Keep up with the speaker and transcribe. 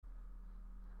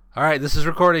All right, this is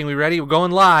recording. We ready? We're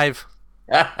going live.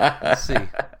 Let's see. All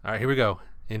right, here we go.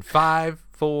 In 5,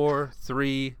 4,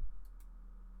 3.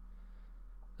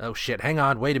 Oh shit! Hang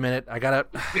on. Wait a minute. I gotta.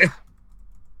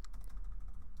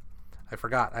 I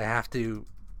forgot. I have to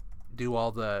do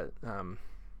all the. I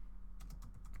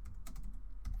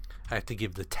have to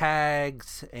give the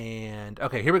tags and.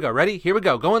 Okay, here we go. Ready? Here we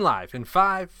go. Going live in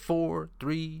 5, 4,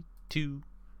 3, 2.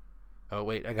 Oh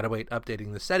wait, I gotta wait.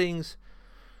 Updating the settings.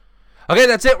 Okay,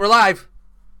 that's it. We're live.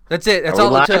 That's it. That's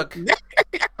all it took.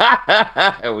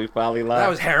 Are we finally live? That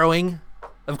was harrowing.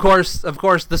 Of course,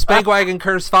 the Spank Wagon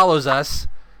curse follows us.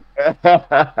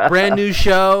 Brand new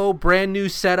show, brand new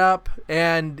setup,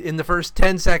 and in the first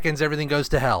 10 seconds, everything goes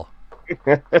to hell.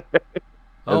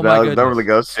 Oh my goodness. Normally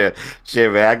goes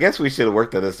shit, man. I guess we should have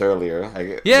worked on this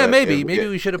earlier. Yeah, maybe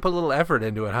we should have put a little effort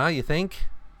into it, huh? You think?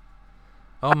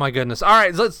 Oh my goodness. All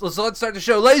right, let's start the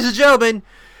show, ladies and gentlemen.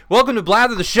 Welcome to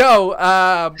Blather the Show.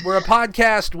 We're a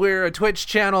podcast. We're a Twitch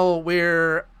channel.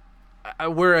 We're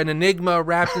an enigma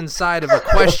wrapped inside of a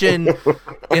question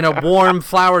in a warm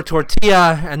flour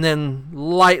tortilla and then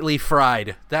lightly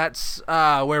fried. That's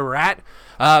where we're at.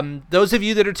 Those of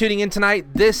you that are tuning in tonight,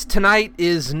 tonight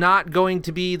is not going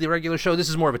to be the regular show. This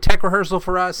is more of a tech rehearsal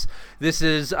for us. This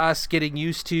is us getting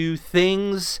used to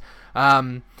things.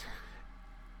 I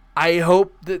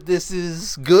hope that this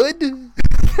is good.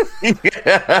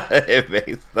 It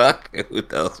may suck. Who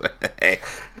knows? Hey,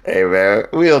 man,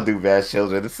 we don't do bad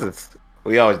shows, man.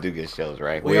 We always do good shows,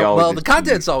 right? The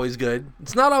content's always good.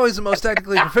 It's not always the most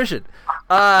technically proficient.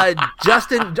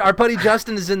 Justin, our buddy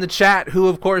Justin, is in the chat, who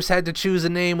of course had to choose a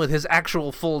name with his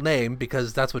actual full name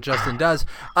because that's what Justin does.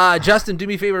 Justin, do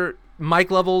me a favor.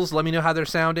 Mic levels, let me know how they're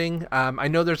sounding. I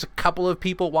know there's a couple of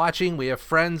people watching. We have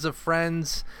friends of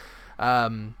friends.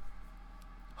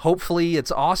 Hopefully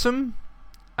it's awesome.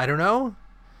 I don't know.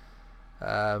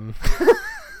 I'm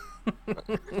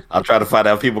trying to find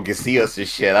out if people can see us and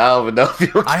shit. I don't even know if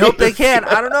people I hope they can.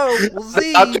 I don't know. We'll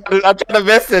see. I'm trying to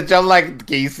message. I'm like,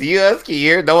 can you see us? Can you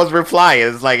hear? No one's replying.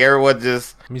 It's like everyone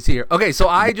just... Let me see here. Okay, so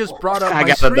I just brought up my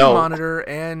stream monitor,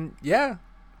 and yeah,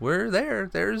 we're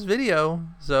there. There's video.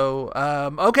 So,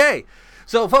 okay.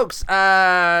 So, folks,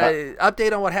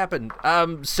 update on what happened.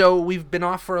 So we've been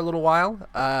off for a little while.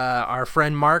 Our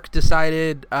friend Mark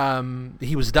decided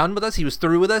he was done with us. He was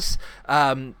through with us.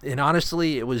 And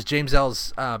honestly, it was James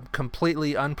L's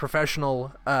completely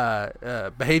unprofessional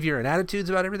behavior and attitudes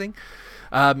about everything.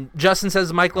 Justin says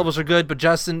the mic levels are good, but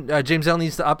James L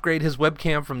needs to upgrade his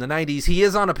webcam from the 90s. He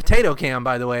is on a potato cam,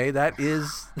 by the way. That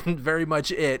is very much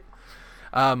it.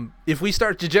 If we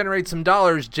start to generate some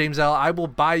dollars, James L, I will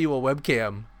buy you a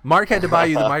webcam. Mark had to buy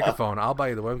you the microphone. I'll buy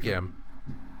you the webcam.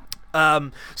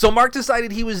 So Mark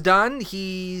decided he was done.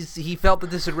 He felt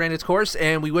that this had ran its course,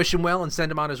 and we wish him well and send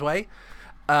him on his way.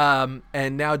 And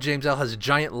now James L has a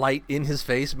giant light in his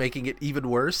face, making it even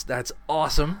worse. That's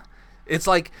awesome. It's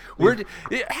like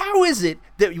how is it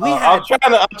that we had?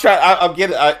 I'm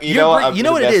getting. You know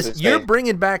what it is. You're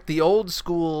bringing back the old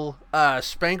school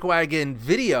Spank Wagon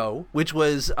video, which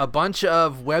was a bunch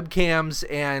of webcams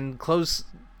and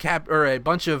a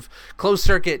bunch of closed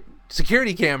circuit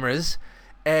security cameras,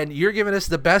 and you're giving us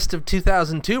the best of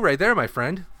 2002 right there, my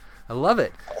friend. I love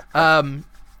it.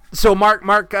 So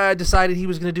Mark decided he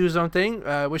was going to do his own thing.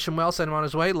 Wish him well, send him on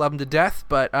his way, love him to death,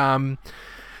 but.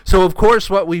 So, of course,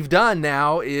 what we've done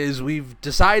now is we've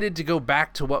decided to go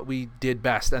back to what we did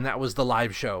best, and that was the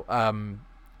live show.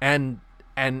 And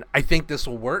I think this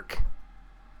will work.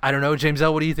 I don't know, James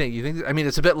L., what do you think? I mean,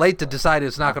 it's a bit late to decide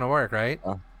it's not going to work, right?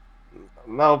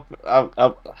 No,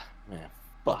 man,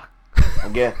 fuck.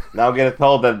 I'm getting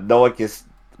told that no one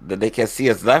that they can't see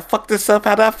us. Did I fuck this up?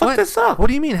 How did I fuck this up? What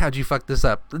do you mean, how'd you fuck this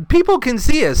up? People can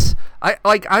see us.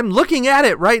 I'm looking at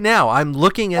it right now. I'm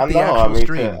looking at the actual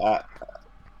stream.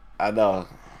 I know.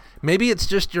 Maybe it's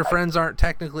just your friends aren't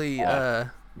technically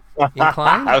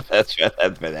inclined. That's right.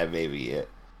 That may be it.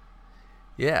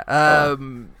 Yeah.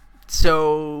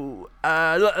 So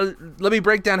let me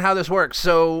break down how this works.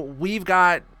 So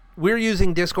we're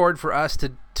using Discord for us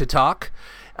to talk.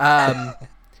 And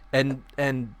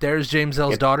there's James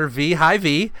L's daughter V. Hi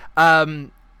V.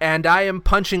 And I am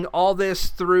punching all this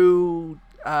through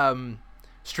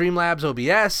Streamlabs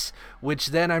OBS, which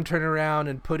then I'm turning around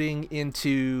and putting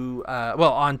into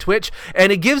on Twitch,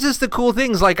 and it gives us the cool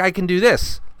things like I can do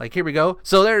this. Like here we go.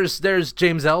 So there's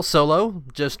James L solo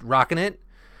just rocking it,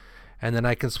 and then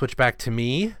I can switch back to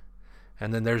me,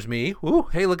 and then there's me. Ooh,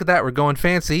 hey, look at that, we're going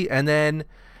fancy, and then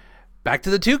back to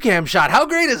the 2-cam shot. How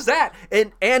great is that?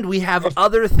 And we have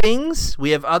other things. We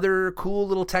have other cool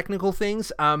little technical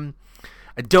things. I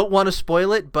don't want to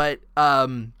spoil it, but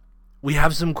we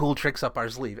have some cool tricks up our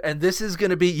sleeve. And this is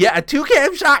going to be, a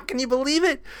 2-cam shot. Can you believe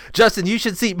it? Justin, you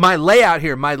should see my layout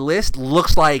here. My list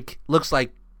looks like a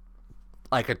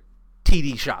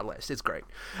TD shot list. It's great.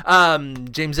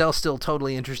 James L. still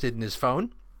totally interested in his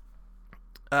phone.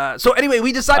 So anyway,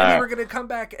 we decided we were going to come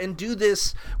back and do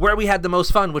this where we had the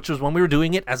most fun, which was when we were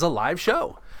doing it as a live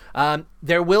show.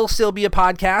 There will still be a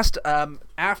podcast.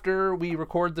 After we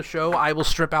record the show, I will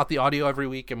strip out the audio every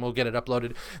week and we'll get it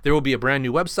uploaded. There will be a brand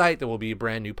new website. There will be a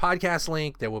brand new podcast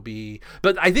link. There will be,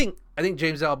 but I think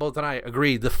James L. both and I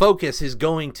agree. The focus is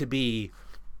going to be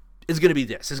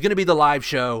this. It's going to be the live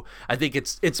show. I think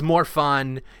it's more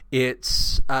fun.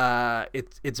 It's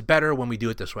better when we do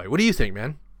it this way. What do you think,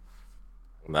 man?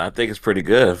 I think it's pretty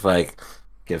good if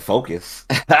get focus.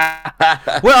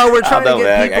 Well, we're trying to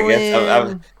get people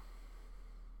in.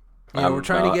 We're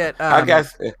trying to get. I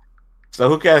guess. So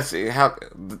who can see how?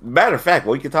 Matter of fact,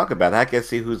 we can talk about it. I can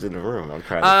see who's in the room. I'm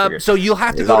trying to figure. So you'll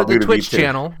have to go to the Twitch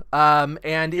channel. And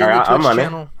in the Twitch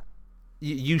channel,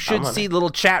 you should see the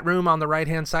little chat room on the right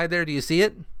hand side there. Do you see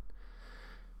it?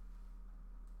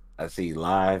 I see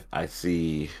live. I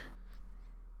see.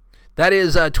 That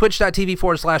is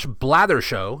twitch.tv/Blather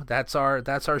Show. That's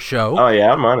our show. Oh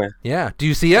yeah, I'm on it. Yeah. Do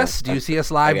you see us? Do you see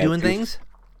us live doing things?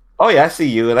 Oh yeah, I see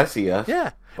you and I see us.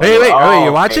 Yeah. Wait,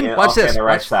 you're watching? Watch this. On the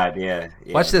right side, yeah.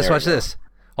 Watch this.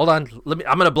 Hold on.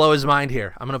 I'm gonna blow his mind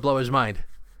here.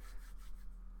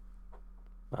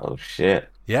 Oh shit.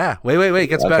 Yeah. Wait. It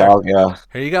gets better. Go.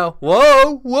 Here you go.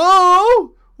 Whoa.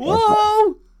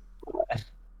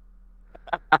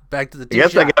 Back to the I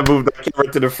guess I gotta move the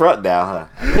camera to the front now,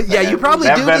 huh? Yeah, you probably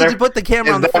do need to put the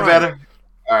camera on the front. Better?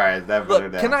 All right, is that better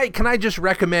now? Can I just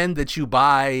recommend that you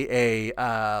buy a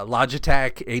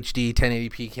Logitech HD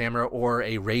 1080p camera or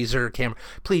a Razer camera?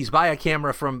 Please buy a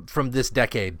camera from this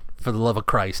decade, for the love of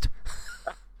Christ.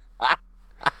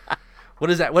 What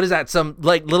is that? Some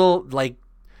little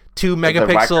 2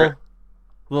 megapixel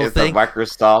little thing? It's a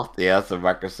Microsoft. Yeah, it's a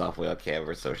Microsoft wheel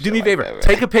camera. So do me a favor.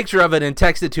 Take a picture of it and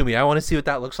text it to me. I want to see what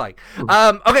that looks like.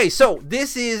 Okay, so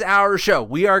this is our show.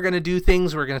 We are going to do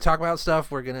things. We're going to talk about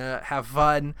stuff. We're going to have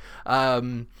fun.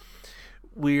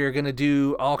 We're going to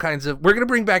do all kinds of... We're going to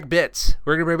bring back bits.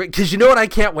 Because you know what I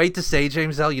can't wait to say,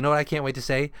 James L? You know what I can't wait to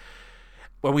say?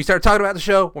 When we start talking about the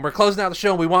show, when we're closing out the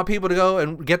show and we want people to go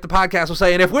and get the podcast, we'll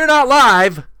say, and if we're not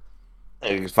live...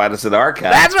 You can find us in the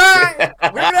archive. That's right. We're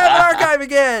going to have an archive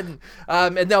again.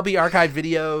 And there'll be archived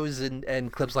videos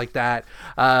and clips like that.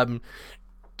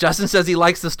 Justin says he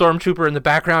likes the Stormtrooper in the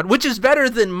background, which is better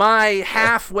than my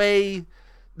halfway...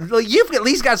 You've at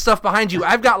least got stuff behind you.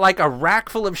 I've got a rack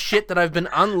full of shit that I've been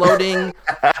unloading,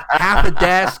 half a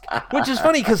desk, which is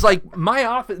funny because my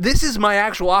office... This is my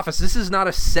actual office. This is not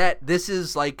a set. This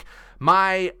is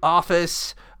my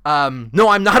office... No,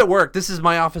 I'm not at work. This is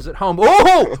my office at home.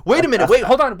 Oh, wait a minute. Wait,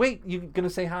 hold on. Wait, you gonna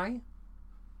say hi?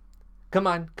 Come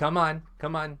on.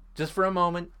 Just for a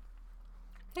moment.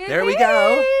 There we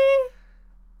go.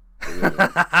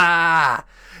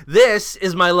 This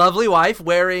is my lovely wife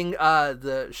wearing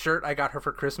the shirt I got her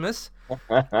for Christmas.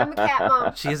 I'm a cat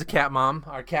mom. She is a cat mom.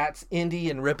 Our cats, Indy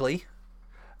and Ripley.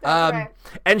 Right.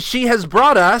 And she has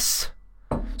brought us...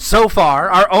 So far,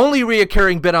 our only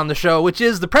reoccurring bit on the show, which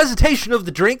is the presentation of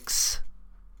the drinks.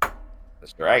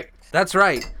 That's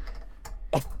right.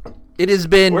 It has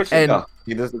been... Where'd she go?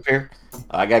 You disappear?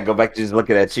 I gotta go back to just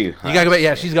looking at you. You gotta go back.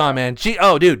 Yeah, she's gone, man.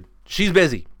 Dude, she's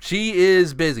busy. She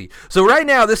is busy. So right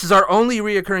now, this is our only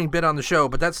reoccurring bit on the show,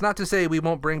 but that's not to say we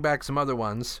won't bring back some other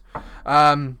ones.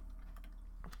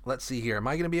 Let's see here. Am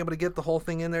I gonna be able to get the whole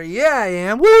thing in there? Yeah, I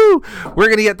am. Woo! We're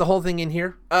gonna get the whole thing in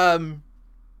here.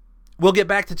 We'll get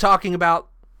back to talking about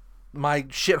my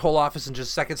shithole office in just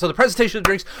a second. So the presentation of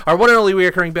drinks, our one and only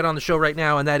reoccurring bit on the show right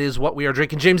now, and that is what we are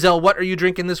drinking. James L., what are you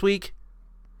drinking this week?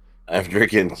 I'm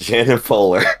drinking gin and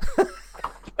Polar.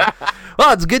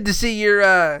 Well, it's good to see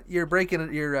you're breaking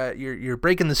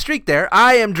the streak there.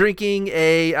 I am drinking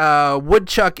a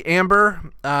Woodchuck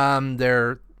Amber.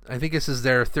 I think this is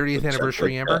their 30th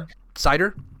anniversary Amber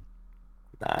cider.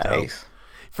 Nice.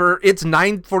 So, it's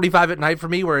 9:45 at night for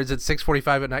me, whereas it's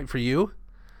 6:45 at night for you.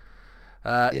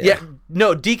 No,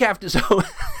 decaf.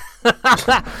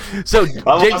 So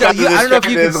James, I don't know if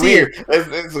you can see it.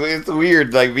 It's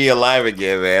weird, being alive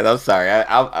again, man. I'm sorry.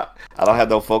 I don't have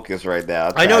no focus right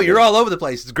now. I know you're all over the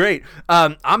place. It's great.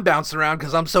 I'm bouncing around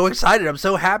because I'm so excited. I'm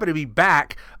so happy to be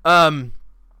back.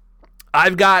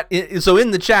 I've got, so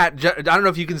in the chat, I don't know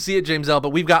if you can see it, James L., but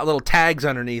we've got little tags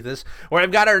underneath us where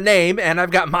I've got our name and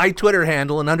I've got my Twitter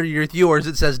handle, and under yours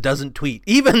it says doesn't tweet,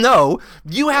 even though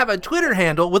you have a Twitter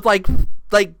handle with like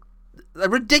a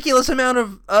ridiculous amount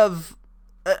of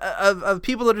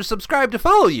people that are subscribed to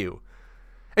follow you.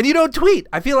 And you don't tweet.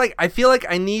 I feel like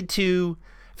I need to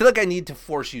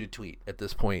force you to tweet at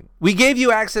this point. We gave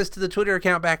you access to the Twitter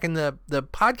account back in the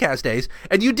podcast days,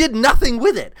 and you did nothing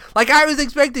with it. Like, I was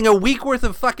expecting a week worth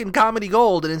of fucking comedy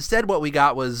gold, and instead what we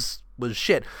got was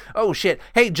shit. Oh shit.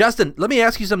 Hey Justin, let me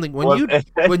ask you something. When you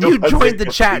joined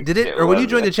the chat, when you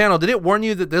joined the channel, did it warn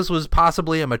you that this was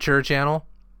possibly a mature channel?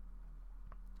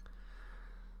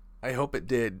 I hope it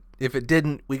did. If it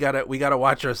didn't, we gotta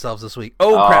watch ourselves this week.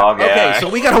 Oh crap! Okay, so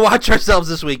we gotta watch ourselves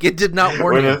this week. It did not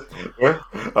warn you.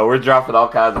 We're dropping all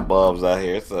kinds of bombs out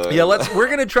here. So yeah, we're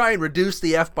gonna try and reduce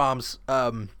the f-bombs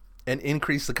and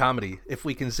increase the comedy if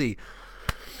we can see.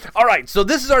 All right, so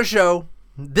this is our show.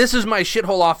 This is my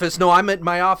shithole office. No, I'm at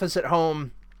my office at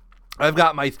home. I've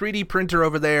got my 3D printer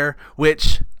over there,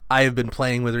 which I have been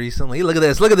playing with recently. Look at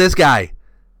this. Look at this guy.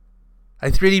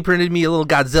 I 3D printed me a little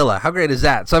Godzilla. How great is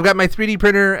that? So I've got my 3D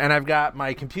printer, and I've got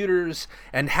my computers,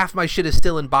 and half my shit is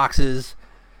still in boxes.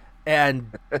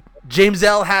 And James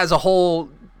L. has a whole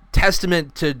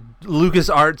testament to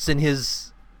LucasArts in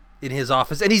his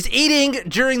office. And he's eating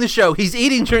during the show.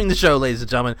 Ladies and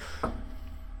gentlemen.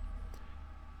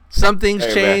 Some things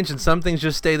change, and some things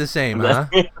just stay the same, huh?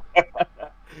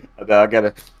 No, I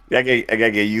gotta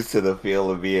get used to the feel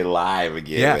of being live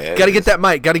again. Yeah, man. Gotta get that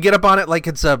mic. Gotta get up on it like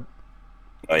it's a...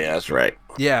 Oh, yeah, that's right.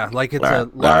 Yeah, like it's a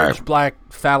large black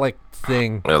phallic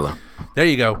thing. Hello. There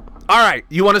you go. All right,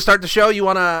 you want to start the show? You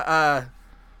want to?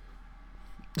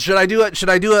 Should I do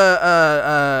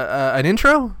an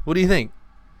intro? What do you think?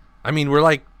 I mean, we're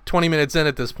like 20 minutes in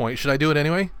at this point. Should I do it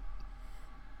anyway?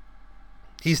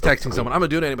 He's texting someone. I'm gonna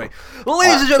do it anyway. Well,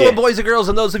 ladies and gentlemen, boys and girls,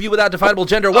 and those of you without definable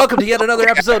gender, welcome to yet another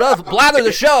episode of Blather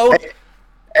the Show.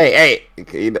 Hey,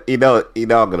 you know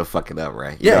I'm gonna fuck it up,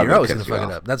 right? You're always gonna fuck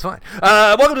it up. That's fine.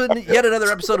 Welcome to yet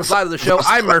another episode of Blather the Show.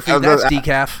 I'm Murphy. That's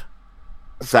Decaf.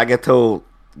 So I get told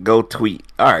go tweet.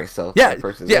 All right, so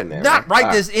in there, not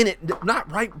right this in it.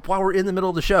 Not right while we're in the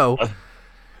middle of the show.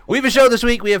 We have a show this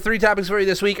week. We have 3 topics for you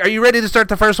this week. Are you ready to start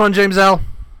the first one, James L?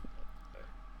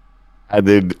 I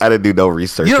didn't do no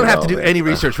research. You don't have to do any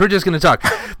research. We're just going to talk.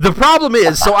 The problem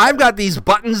is, so I've got these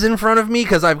buttons in front of me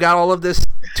because I've got all of this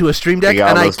to a Stream Deck,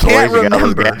 and I can't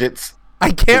remember.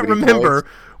 I can't remember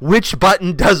which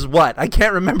button does what. I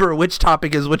can't remember which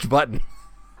topic is which button.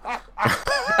 I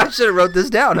should have wrote this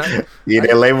down. You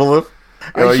didn't label them?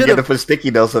 You got to put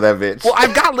sticky notes on that bitch. Well,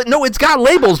 it's got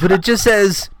labels, but it just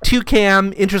says 2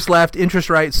 cam, interest left, interest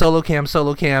right, solo cam,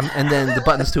 and then the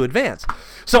buttons to advance.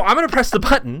 So I'm gonna press the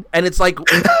button, and it's like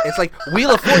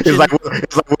Wheel of Fortune. It's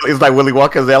like Willy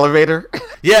Wonka's elevator.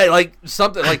 Yeah, like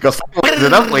something like. Stop, and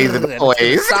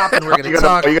we're gonna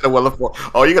talk. You got a Wheel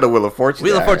of Fortune.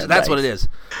 Wheel of Fortune. That's what it is.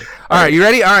 All right, you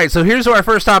ready? All right, so here's our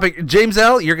first topic. James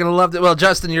L., you're gonna love it. Well,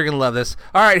 Justin, you're gonna love this.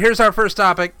 All right, here's our first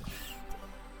topic.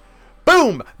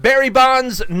 Boom! Barry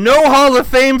Bonds, no Hall of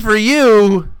Fame for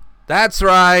you. That's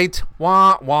right.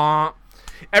 Wah, wah.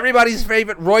 Everybody's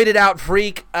favorite roided out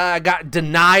freak got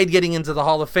denied getting into the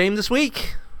Hall of Fame this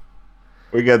week.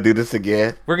 We're going to do this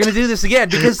again. We're going to do this again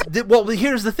because, well,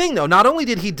 here's the thing, though. Not only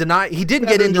did he didn't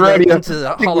get into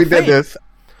the Hall of Fame. This.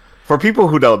 For people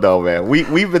who don't know, man,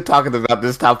 we've been talking about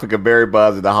this topic of Barry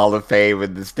Bonds in the Hall of Fame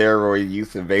and the steroid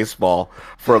use in baseball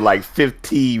for like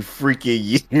 15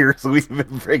 freaking years. We've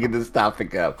been bringing this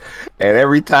topic up, and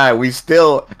every time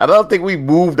I don't think we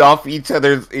moved off each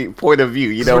other's point of view.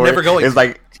 You know, we're never going. It's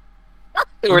like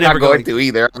we're not going to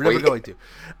either. We're never going to.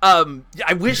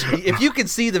 I wish if you could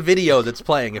see the video that's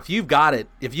playing. If you've got,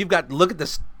 look at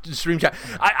this stream chat.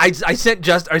 I sent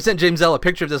James L a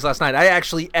picture of this last night. I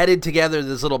actually edited together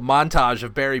this little montage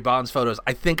of Barry Bonds photos.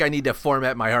 I think I need to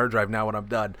format my hard drive now when I'm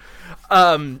done.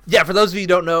 For those of you who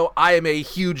don't know, I am a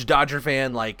huge Dodger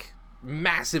fan, like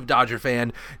massive Dodger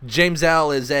fan. James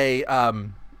L is a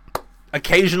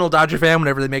occasional Dodger fan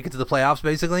whenever they make it to the playoffs,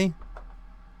 basically.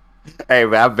 Hey,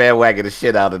 man, I bandwagon the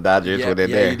shit out of the Dodgers when they're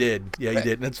there. You did. Yeah, you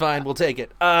did. That's fine. We'll take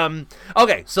it.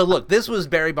 Okay, so look, this was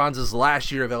Barry Bonds'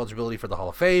 last year of eligibility for the Hall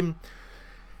of Fame.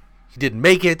 He didn't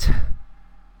make it.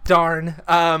 Darn.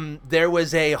 There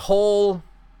was a whole...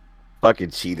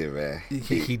 Fucking cheated, man.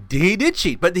 He did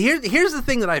cheat. But here's the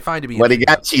thing that I find to be... But he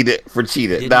got cheated for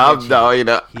cheating. No, you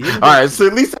know. All right, so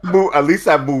at least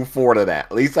I moved forward to that.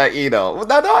 At least I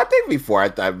think before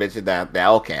I mentioned that.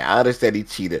 Now, okay, I understand he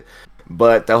cheated.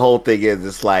 But the whole thing is,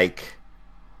 it's like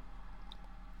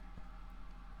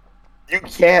you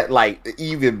can't like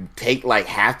even take like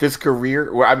half his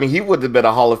career. Where I mean, he would have been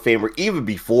a Hall of Famer even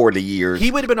before the years.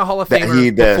 He would have been a Hall of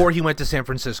Famer before he went to San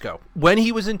Francisco. When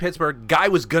he was in Pittsburgh, guy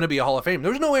was going to be a Hall of Famer.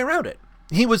 There was no way around it.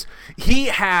 He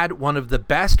had one of the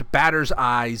best batter's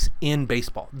eyes in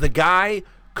baseball. The guy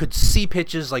could see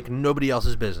pitches like nobody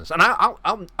else's business. And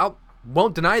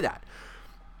Won't deny that.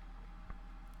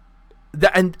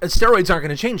 And steroids aren't going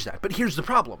to change that. But here's the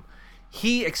problem.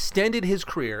 He extended his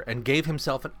career and gave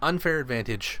himself an unfair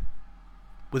advantage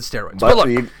with steroids. But look,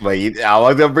 I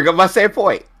was going to bring up my same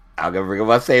point.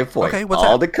 Okay, what's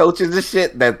all that? The coaches and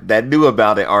shit that knew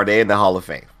about it, are they in the Hall of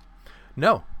Fame?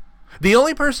 No. The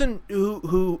only person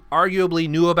who arguably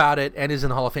knew about it and is in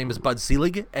the Hall of Fame is Bud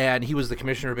Selig, and he was the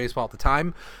commissioner of baseball at the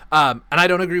time. And I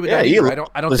don't agree with that either.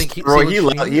 I don't think he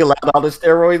allowed all the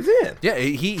steroids in.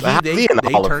 Yeah, they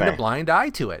turned a blind eye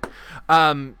to it.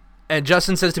 And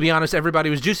Justin says, to be honest, everybody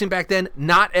was juicing back then.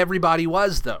 Not everybody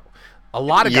was, though. A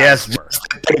lot of guys were.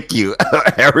 Thank you.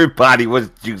 Everybody was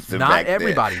juicing back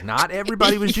then. Not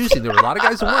everybody was juicing. There were a lot of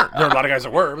guys that weren't. There were a lot of guys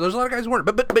that were, but there's a lot of guys that weren't.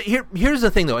 But here's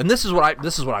the thing, though, and this is what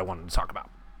I wanted to talk about.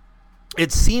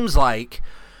 It seems like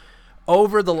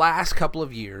over the last couple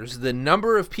of years, the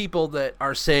number of people that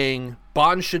are saying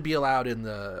Bonds should be allowed in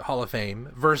the Hall of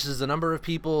Fame versus the number of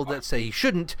people that say he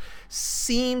shouldn't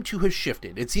seem to have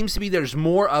shifted. It seems to be there's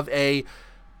more of a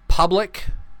public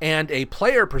and a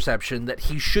player perception that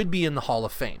he should be in the Hall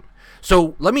of Fame.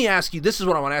 So let me ask you, this is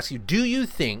what I want to ask you. Do you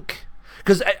think,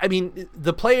 because I mean,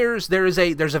 the players, there's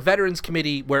a veterans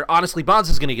committee where honestly Bonds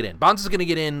is going to get in. Bonds is going to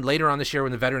get in later on this year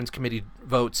when the veterans committee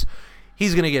votes.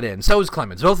 He's going to get in. So is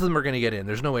Clemens. Both of them are going to get in.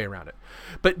 There's no way around it.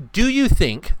 But do you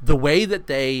think the way that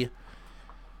they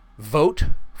vote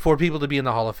for people to be in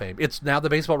the Hall of Fame, it's now the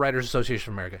Baseball Writers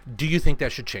Association of America, do you think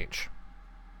that should change?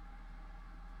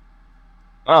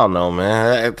 I don't know,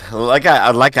 man. Like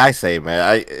I say,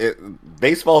 man.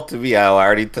 Baseball to me,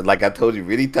 I told you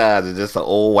many times, is just an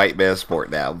old white man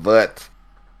sport now. But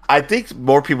I think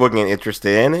more people are getting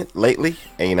interested in it lately,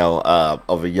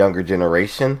 of a younger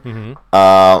generation. Mm-hmm.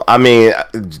 I mean,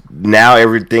 now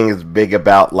everything is big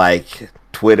about like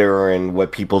Twitter and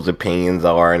what people's opinions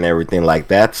are and everything like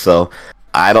that. So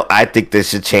I think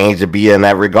this should change to be in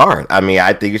that regard. I mean,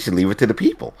 I think you should leave it to the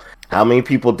people. How many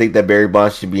people think that Barry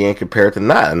Bonds should be in compared to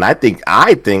not? And I think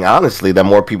honestly that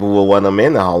more people will want him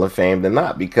in the Hall of Fame than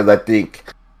not, because I think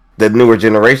the newer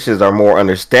generations are more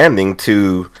understanding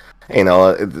to,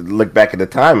 look back at the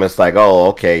time. It's like, oh,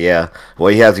 okay, yeah,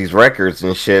 well, he has these records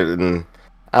and shit, and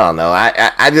I don't know.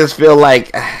 I just feel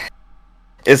like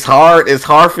it's hard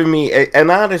for me, and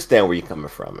I understand where you're coming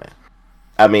from, man.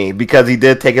 I mean, because he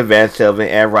did take advantage of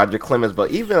it, and Roger Clemens,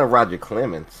 but even Roger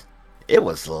Clemens, it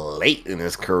was late in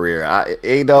his career,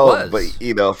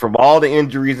 but from all the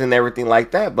injuries and everything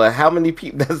like that. But how many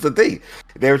people? That's the thing.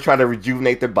 They were trying to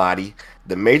rejuvenate their body.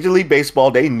 The Major League Baseball,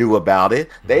 they knew about it.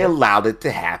 They allowed it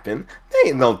to happen. They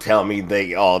ain't no tell me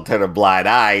they all turned a blind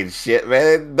eye and shit,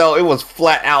 man. No, it was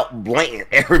flat out blatant.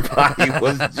 Everybody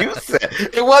was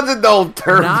juicing. It wasn't no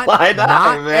blind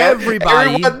eye, man.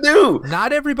 Everyone knew.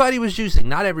 Not everybody was juicing.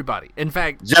 Not everybody. In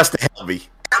fact, just to help me.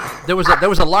 There was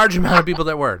a large amount of people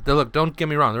that were. Look, don't get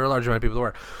me wrong. There were a large amount of people that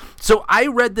were. So I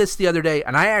read this the other day,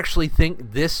 and I actually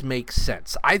think this makes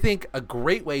sense. I think a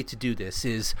great way to do this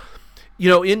is,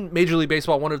 in Major League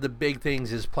Baseball, one of the big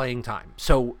things is playing time.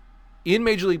 So in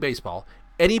Major League Baseball,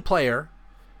 any player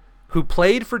who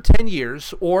played for 10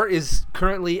 years or is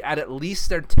currently at least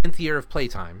their 10th year of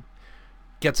playtime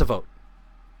gets a vote.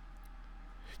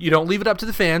 You don't leave it up to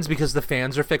the fans because the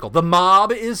fans are fickle. The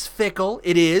mob is fickle.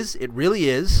 It is. It really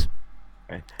is.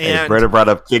 And Brenda brought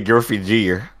up Kid Griffey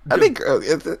Jr. I think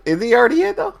is he already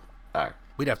in though? All right.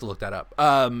 We'd have to look that up.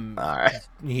 All right.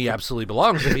 He absolutely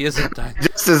belongs if he isn't.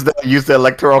 Just as they use the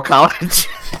Electoral College.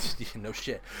 No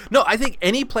shit. No, I think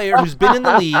any player who's been in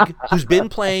the league, who's been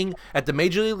playing at the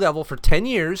Major League level for 10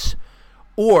 years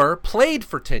or played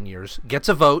for 10 years gets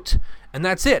a vote. And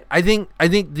that's it. I think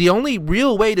the only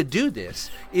real way to do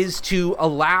this is to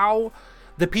allow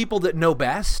the people that know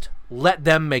best, let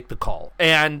them make the call.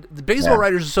 And the Baseball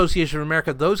Writers Association of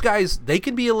America, those guys, they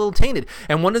can be a little tainted.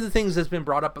 And one of the things that's been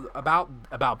brought up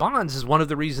about Bonds is one of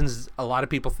the reasons a lot of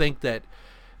people think that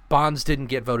Bonds didn't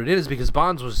get voted in is because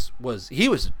Bonds was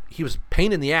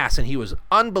pain in the ass, and he was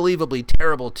unbelievably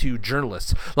terrible to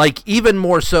journalists. Like even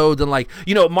more so than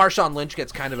Marshawn Lynch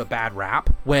gets kind of a bad rap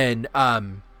when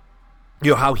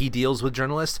how he deals with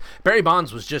journalists. Barry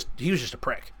Bonds was just a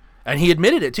prick. And he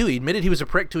admitted it, too. He admitted he was a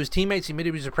prick to his teammates. He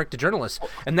admitted he was a prick to journalists.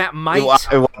 And that might...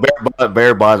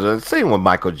 Barry Bonds was the same with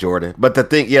Michael Jordan. But the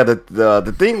thing,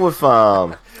 the thing with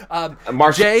Marshall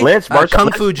Lynch...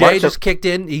 Kung Fu Jay just kicked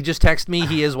in. He just texted me.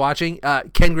 He is watching.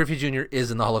 Ken Griffey Jr.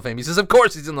 is in the Hall of Fame. He says, of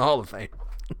course he's in the Hall of Fame.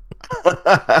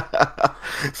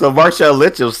 So Marshawn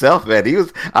Lynch himself, man,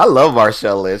 I love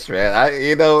Marshawn Lynch, man.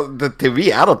 To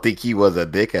me, I don't think he was a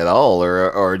dick at all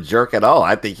or a jerk at all.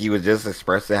 I think he was just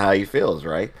expressing how he feels,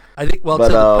 right? I think, to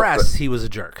the press, he was a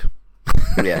jerk.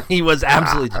 Yeah, he was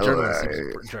absolutely the journalist.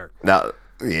 He was a jerk. Now,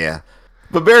 Yeah.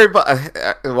 But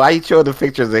why you showing the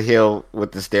pictures of him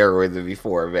with the steroids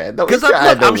before, man? Because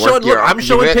I'm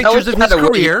showing pictures of his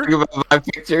career. My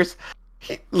pictures.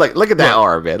 Look at that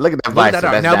arm, man. Look at that bicep.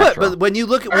 That's now, natural. but when you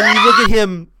look at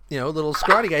him, little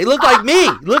scrawny guy, he looked like me.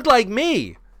 Looked like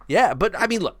me. Yeah, but I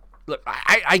mean, look.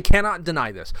 I cannot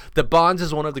deny this. That Bonds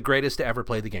is one of the greatest to ever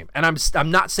play the game, and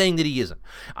I'm not saying that he isn't.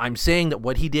 I'm saying that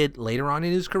what he did later on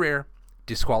in his career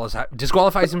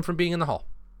disqualifies him from being in the Hall.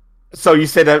 So you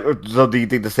said that. So do you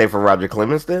think the same for Roger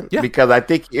Clemens then? Yeah. Because I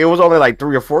think it was only like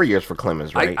 3 or 4 years for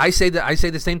Clemens, right? I say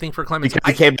the same thing for Clemens.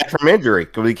 Because he came back from injury.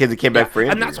 Because he came back for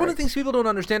injury. And that's one of the things people don't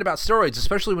understand about steroids,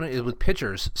 especially with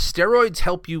pitchers. Steroids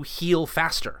help you heal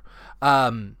faster.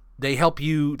 They help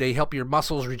your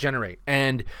muscles regenerate.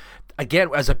 And again,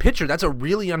 as a pitcher, that's a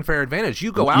really unfair advantage.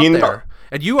 You go out there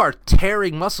and you are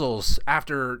tearing muscles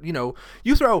after,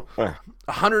 you throw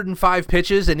 105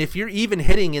 pitches, and if you're even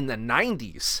hitting in the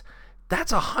 90s,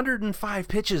 that's 105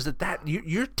 pitches that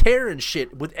you're tearing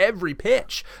shit with every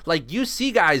pitch. Like, you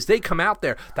see guys, they come out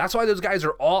there. That's why those guys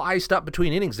are all iced up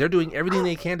between innings. They're doing everything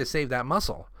they can to save that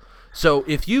muscle. So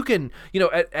if you can,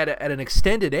 at an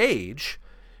extended age,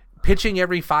 pitching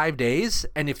every 5 days,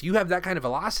 and if you have that kind of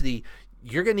velocity,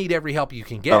 you're gonna need every help you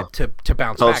can get to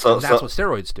bounce back. And that's what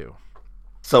steroids do.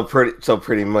 So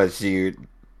pretty much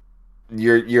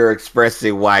you're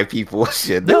expressing why people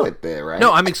should do it then, right?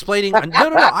 No, I'm explaining.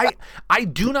 No. I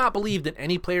do not believe that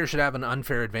any player should have an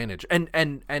unfair advantage, and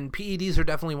PEDs are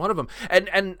definitely one of them.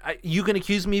 And you can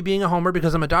accuse me of being a homer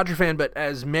because I'm a Dodger fan, but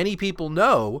as many people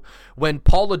know, when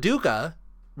Paul LaDuca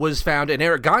was found and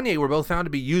Eric Gagne were both found to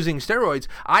be using steroids,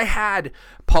 I had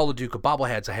Paul LaDuca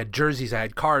bobbleheads, I had jerseys, I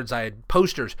had cards, I had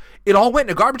posters. It all went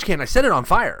in a garbage can. I set it on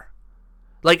fire.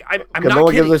 Like, I'm not kidding. No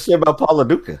one gives a shit about Paul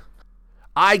LaDuca.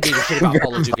 I gave a shit about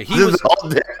Paul LaDuca. He was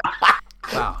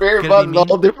wow. Barry Bonds is a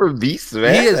whole different beast,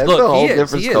 man. He is. That's look, he is.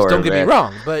 Story, Don't get me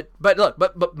wrong, but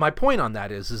my point on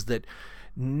that is that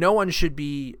no one should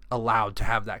be allowed to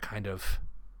have that kind of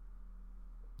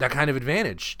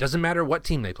advantage. Doesn't matter what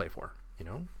team they play for,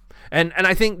 And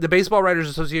I think the Baseball Writers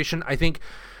Association, I think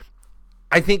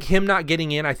him not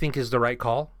getting in, I think, is the right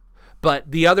call.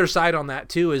 But the other side on that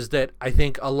too is that I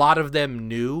think a lot of them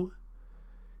knew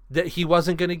that he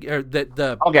wasn't going to, or that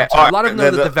a lot of them know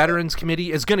that the Veterans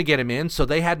Committee is going to get him in, so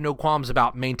they had no qualms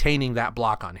about maintaining that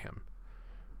block on him.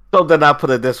 So then I put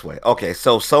it this way. Okay,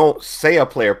 so say a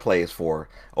player plays for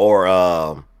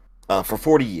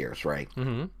 40 years, right?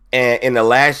 Mm-hmm. And in the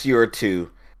last year or two,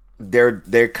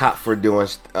 they're caught for doing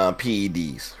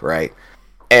PEDs, right?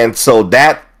 And so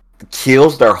that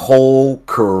kills their whole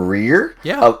career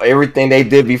of everything they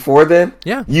did before then.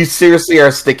 Yeah. You seriously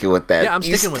are sticking with that? Yeah, I'm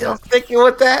sticking with that. Sticking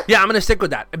with that? Yeah, I'm going to stick with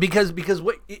that because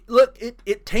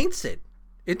it taints it.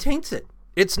 It taints it.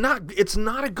 It's not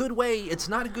a good way. It's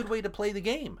not a good way to play the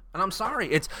game. And I'm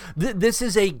sorry. This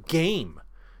is a game.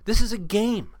 This is a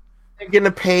game. They're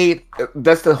getting paid.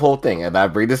 That's the whole thing. And I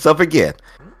bring this up again.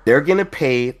 They're getting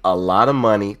paid a lot of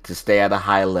money to stay at a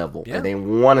high level. Yeah. And they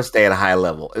want to stay at a high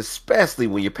level, especially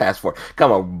when you're past 40.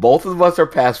 Come on, both of us are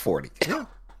past 40. Yeah.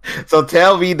 So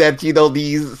tell me that you don't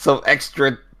need some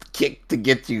extra kick to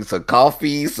get you some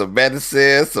coffee, some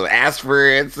medicine, some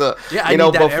aspirin,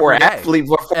 before athlete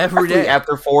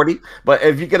after 40. But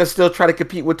if you're gonna still try to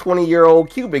compete with 20-year-old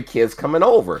Cuban kids coming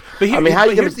over, how are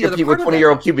you gonna compete with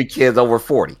 20-year-old Cuban kids over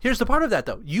 40? Here's the part of that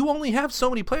though: you only have so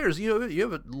many players. You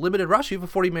have a limited roster. You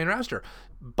have a 40-man roster.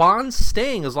 Bonds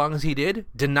staying as long as he did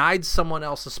denied someone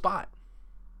else a spot.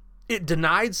 It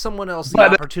denied someone else the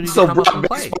opportunity to come up and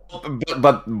play.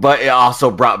 But it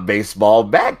also brought baseball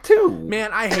back too. Man,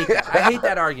 I hate that. I hate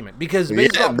that argument because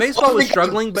baseball was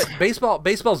struggling, but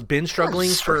baseball's been struggling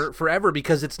for forever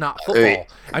because it's not football.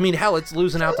 I mean, hell, it's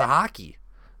losing out to hockey.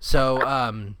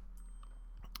 So,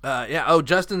 Oh,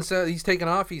 Justin said he's taken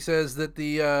off. He says that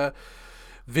the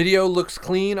video looks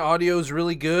clean, audio's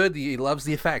really good. He loves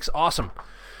the effects. Awesome.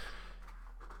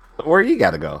 Where you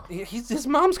got to go? His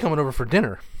mom's coming over for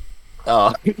dinner.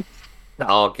 Oh,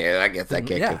 okay. I guess I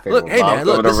can't. Look, hey man,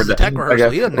 look, this is a tech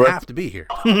rehearsal. He doesn't have to be here.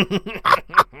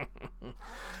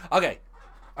 Okay,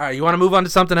 all right. You want to move on to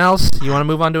something else? You want to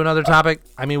move on to another topic?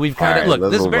 I mean, we've kind of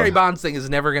look. This Barry Bonds thing is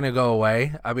never going to go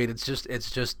away. I mean, it's just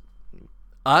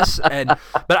us. But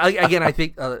again, I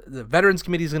think the Veterans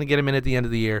Committee is going to get him in at the end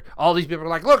of the year. All these people are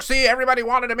like, look, see, everybody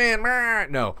wanted him in.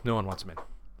 No one wants him in.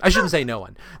 I shouldn't say no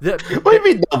one. What do you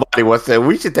mean nobody wants to?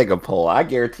 We should take a poll. I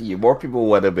guarantee you more people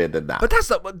want him in than not. But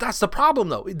that's the problem,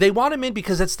 though. They want him in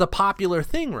because it's the popular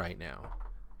thing right now.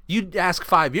 You'd ask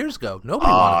 5 years ago,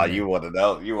 nobody wanted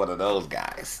him in. You one of those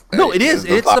guys. No, it is.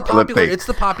 It's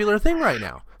the popular thing right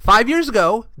now. 5 years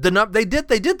ago, they did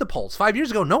the polls. 5 years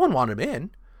ago, no one wanted him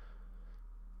in.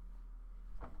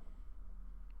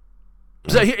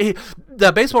 So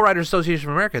the Baseball Writers Association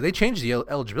of America, they changed the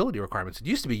eligibility requirements. It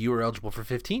used to be you were eligible for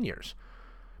 15 years,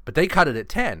 but they cut it at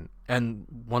 10. And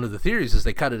one of the theories is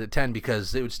they cut it at 10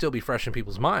 because it would still be fresh in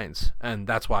people's minds, and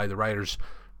that's why the writers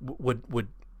would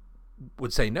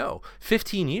say no.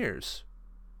 15 years.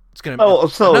 It's going to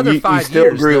so another you 5 still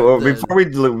years. Agree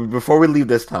before we leave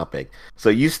this topic. So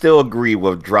you still agree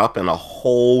with dropping a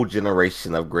whole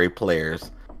generation of great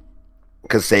players,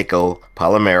 Canseco,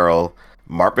 Palomero,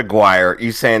 Mark McGwire.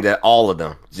 You saying that all of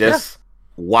them just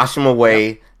wash them away?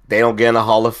 Yep. They don't get in the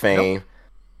Hall of Fame. Yep.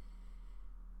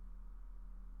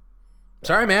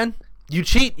 Sorry, man. You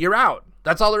cheat, you're out.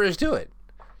 That's all there is to it.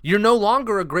 You're no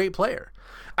longer a great player.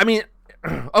 I mean,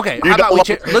 okay. How about let's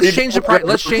change the price?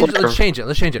 Let's change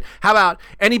it. How about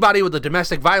anybody with a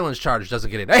domestic violence charge doesn't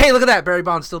get in? Hey, look at that. Barry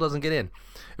Bonds still doesn't get in.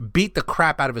 Beat the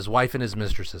crap out of his wife and his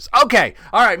mistresses. Okay.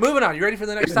 All right. Moving on. You ready for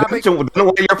the next topic? One of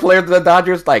your players of the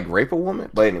Dodgers like rape a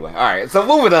woman? But anyway. All right. So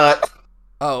moving on.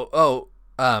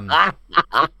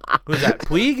 Who's that?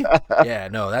 Puig? Yeah,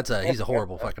 no, he's a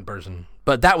horrible fucking person.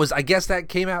 But I guess that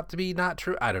came out to be not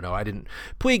true. I don't know.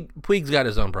 Puig's got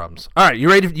his own problems. All right, you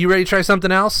ready to try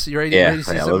something else? You ready to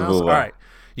see something else? All right.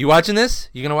 You watching this?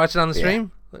 You gonna watch it on the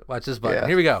stream? Watch this button.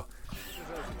 Here we go.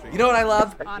 You know what I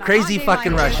love? Crazy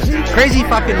fucking Russians. Crazy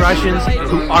fucking Russians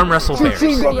who arm wrestle bears.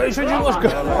 Can you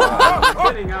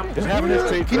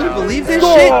believe this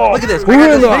shit? Look at this. I got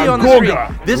this video on the screen.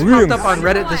 This popped up on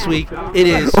Reddit this week. It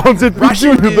is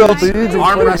Russian dudes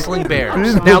arm wrestling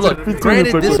bears. Now look,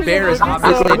 granted, this bear is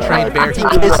obviously a trained bear. He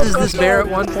kisses this bear at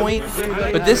one point.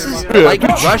 But this is like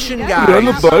Russian guys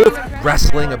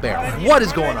wrestling a bear. What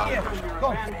is going on?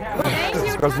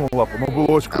 Скользнул лапу, но было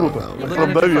очень круто.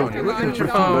 Прям давил.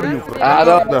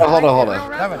 Hold on.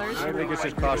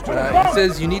 He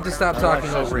says you need to stop talking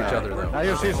over each other, though.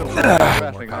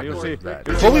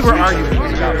 What we were arguing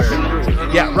was about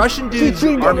Russian dudes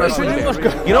arm wrestling bears.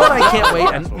 You know what? I can't wait,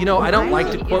 and I don't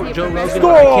like to quote Joe Rogan,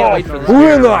 but I can't wait for this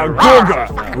bear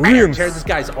to tear this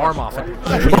guy's arm off.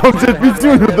 Он тебе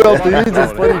пятюню дал, ты видел,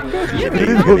 смотри.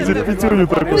 Видел, он тебе пятюню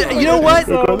такой. You know what?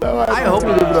 I hope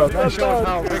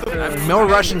more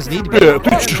Russians need to be.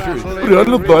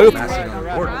 Реально дает.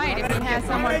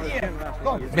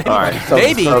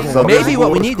 Maybe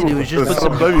what we need to do is just put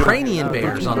some Ukrainian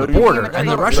bears on the border, and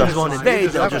the Russians won't invade.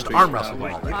 They'll just arm wrestle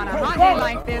them all. All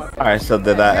right, so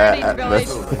then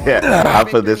I'll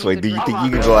put it this way: do you think you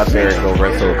can go out there and go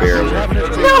wrestle a bear?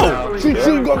 No,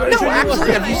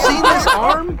 actually, have you seen this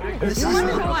arm? This is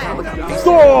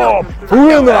Stop!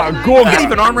 I can't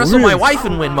even arm wrestle my wife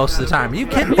and win most of the time. Are you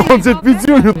kidding me? Он тебе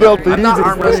пятюню дал, ты I'm not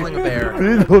arm wrestling a bear.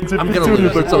 I'm gonna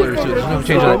lose. That's all there is to it. There's no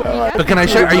change of that. But can I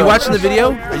show? Are you watching the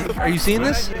video? Are you seeing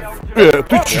this?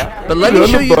 But let me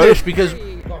show you this because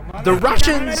the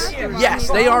Russians, yes,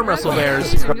 they arm wrestle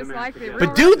bears,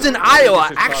 but dudes in Iowa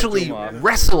actually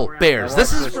wrestle bears.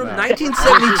 This is from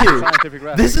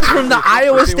 1972. This is from the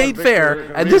Iowa State Fair,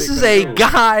 and this is a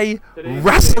guy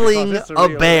wrestling a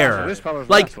bear.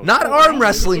 Like, not arm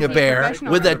wrestling a bear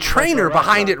with a trainer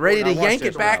behind it ready to yank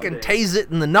it back and tase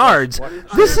it in the nards.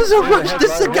 This is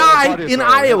a guy in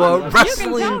Iowa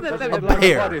wrestling a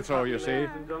bear.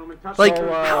 Like,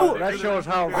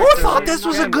 who thought this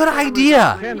was a good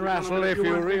idea?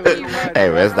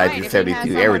 Hey, man, it's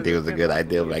 1972. Everything was a good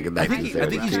idea back in 1972. I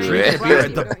think he's treating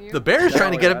the bear's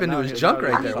trying to get up into his junk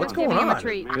right there. What's going on?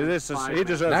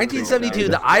 1972,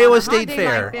 the Iowa State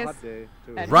Fair.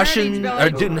 Russian, or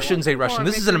shouldn't say Russian.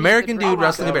 This is an American dude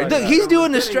wrestling a bear. He's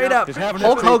doing this straight up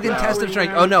Hulk Hogan test of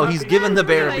strength. Oh no, he's giving the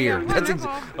bear a beer.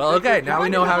 Well, okay, now we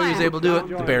know how he was able to do it.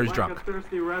 The bear's drunk.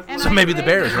 So maybe the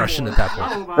bear is Russian at that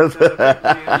point.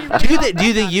 Do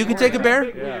you think you can take a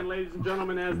bear?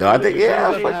 No, I think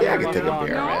I can take a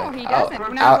bear, man.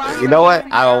 You know what?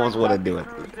 I always want to do it.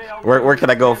 Where can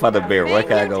I go find a bear? Where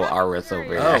can I go arm wrestle a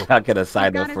bear? How can I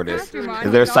sign up for this?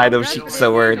 Is there a sign up sheet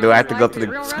somewhere? Do I have to go to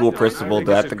the school principal?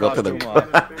 Do I have to go to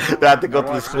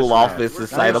the school office and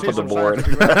sign up on the board?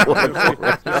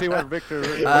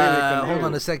 Hold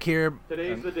on a sec here.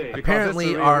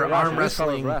 Apparently, our arm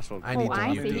wrestling. I need to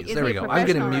mute these. There we go. I'm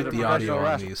going to mute the audio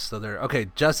on these. So they're okay.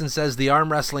 Justin says the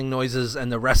arm wrestling noises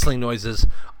and the wrestling noises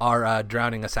are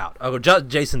drowning us out. Oh,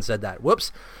 Jason said that.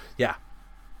 Whoops. Yeah.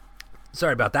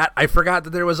 Sorry about that. I forgot that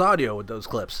there was audio with those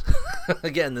clips.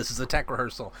 Again, this is a tech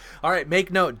rehearsal. All right,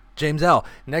 make note, James L.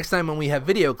 Next time when we have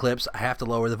video clips, I have to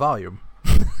lower the volume.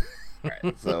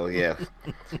 Right, so, yeah,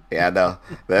 I know.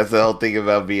 That's the whole thing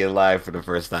about being live for the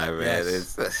first time, man.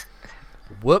 Yes.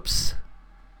 Whoops.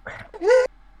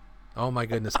 Oh, my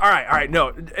goodness. All right.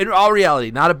 No, in all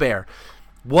reality, not a bear.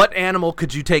 What animal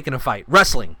could you take in a fight?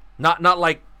 Wrestling. Not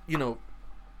like,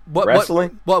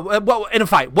 Wrestling? What in a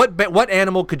fight? What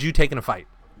animal could you take in a fight?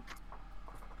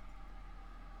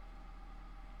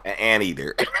 An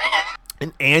anteater.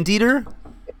 An anteater?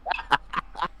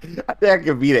 I think I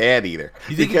could beat an anteater.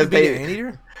 You think you could beat an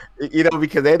anteater? You know,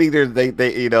 because anteaters,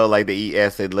 they you know, like they eat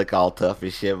ass, they look all tough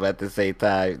and shit, but at the same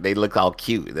time, they look all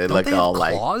cute. They look all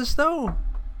like claws, though.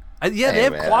 Yeah, they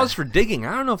have claws for digging.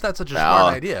 I don't know if that's such a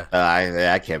smart idea.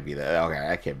 I can't be that. Okay,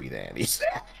 I can't be the anteater.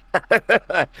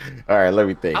 All right, let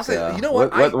me think. I'll say, you know what?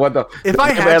 If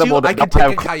I had to, I could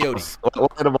take a coyote.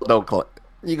 What animal don't?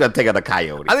 You gonna take a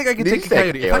coyote? I think I could take a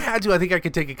coyote. If I had to, I think I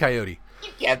could take a coyote. You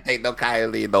can't take no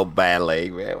coyote, no bad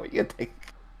leg, man. What you take?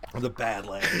 The bad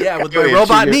leg. Yeah, with my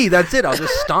robot knee, that's it. I'll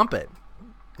just stomp it.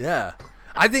 Yeah,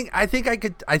 I think I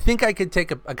could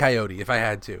take a coyote if I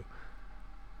had to.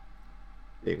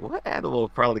 Hey, what animal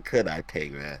probably could I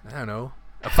take, man? I don't know.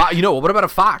 You know, what about a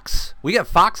fox? We got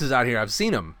foxes out here. I've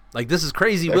seen them. Like, this is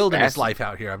crazy wilderness life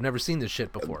out here. I've never seen this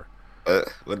shit before.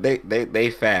 Well,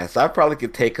 they fast. I probably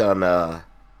could take on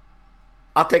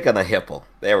I'll take on a hippo.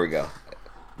 There we go.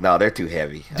 No, they're too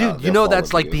heavy. Dude, you know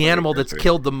that's like the animal that's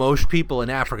killed the most people in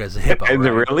Africa is a hippo. Is it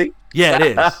really? Yeah,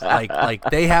 it is. like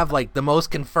they have like the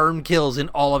most confirmed kills in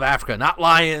all of Africa. Not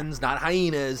lions, not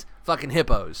hyenas, fucking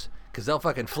hippos. Because they'll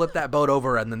fucking flip that boat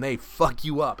over and then they fuck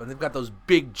you up. And they've got those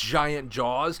big giant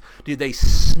jaws. Dude, they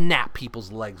snap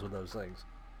people's legs with those things.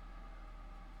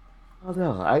 Oh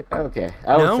no, okay.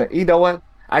 Would say, you know what?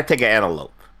 I take an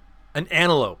antelope. An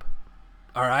antelope.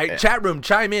 All right, yeah. Chat room,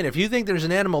 chime in. If you think there's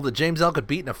an animal that James L could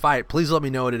beat in a fight, please let me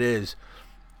know what it is.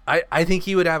 I think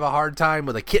he would have a hard time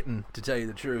with a kitten, to tell you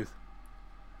the truth.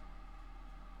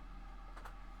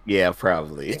 Yeah,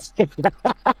 probably.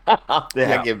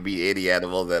 I can beat any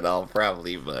animals at all,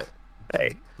 probably, but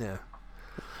hey. Yeah.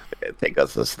 Take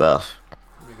us some stuff.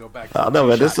 Let me go back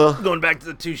to going back to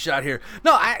the 2-shot here.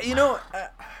 No,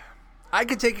 I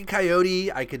could take a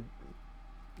coyote. I could,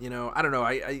 I don't know.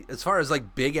 I as far as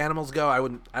like big animals go, I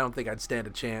don't think I'd stand a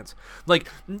chance. Like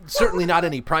certainly not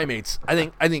any primates. I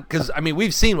think because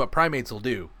we've seen what primates will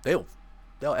do. They'll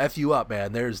F you up,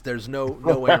 man. There's no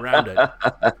way around it.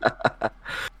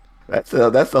 That's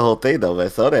the whole thing, though, man.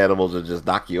 Some animals will just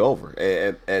knock you over,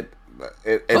 and it's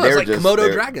like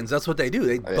Komodo dragons. That's what they do.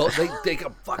 They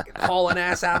come fucking hauling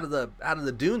ass out of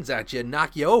the dunes at you and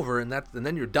knock you over, and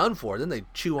then you're done for. Then they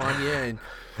chew on you and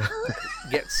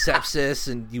get sepsis,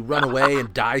 and you run away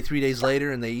and die 3 days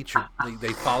later, and they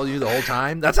follow you the whole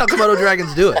time. That's how Komodo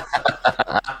dragons do it.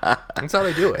 That's how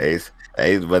they do it.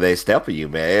 But they step on you,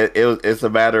 man. It's a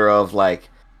matter of like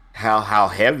how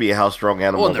heavy, how strong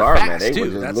animals are, man. They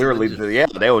would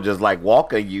just they would just like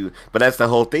walk on you. But that's the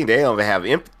whole thing. They don't even have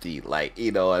empathy, like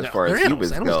as far as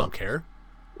humans go. Don't care.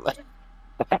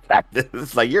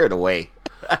 It's like you're in the way.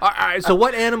 All right. So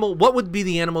what would be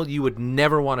the animal you would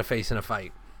never want to face in a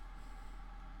fight?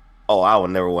 Oh, I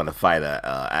would never want to fight an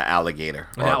alligator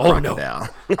or a crocodile.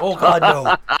 No. Oh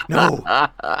God, no.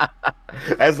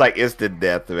 That's like instant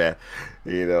death, man.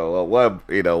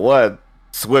 One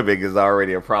swimming is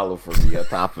already a problem for me on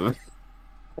top of it.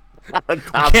 We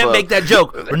can't make that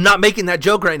joke. We're not making that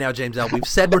joke right now, James L. We've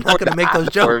said we're not going to make those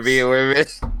jokes.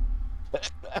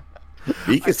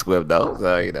 He can swim though,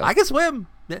 so I can swim.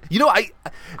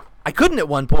 I couldn't at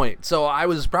one point. So I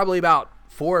was probably about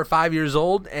 4 or 5 years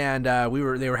old, and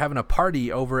they were having a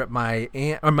party over at my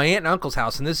aunt and uncle's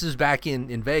house, and this is back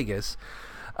in Vegas.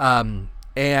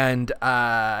 And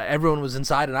everyone was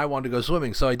inside, and I wanted to go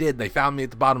swimming, so I did. They found me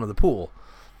at the bottom of the pool.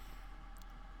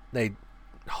 They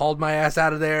hauled my ass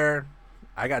out of there.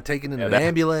 I got taken into an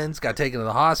ambulance, got taken to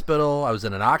the hospital. I was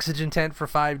in an oxygen tent for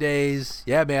 5 days.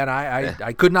 Yeah, man,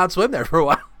 I could not swim there for a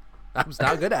while. I was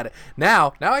not good at it.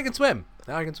 Now I can swim.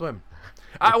 I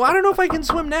don't know if I can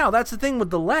swim now. That's the thing with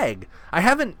the leg. I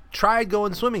haven't tried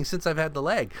going swimming since I've had the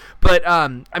leg. But,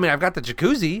 I've got the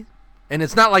jacuzzi, and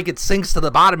it's not like it sinks to the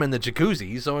bottom in the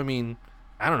jacuzzi. So, I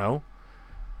don't know.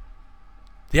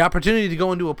 The opportunity to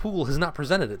go into a pool has not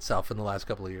presented itself in the last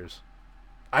couple of years.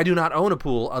 I do not own a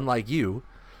pool, unlike you.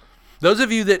 Those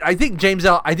of you that, I think, James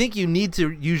L., I think you need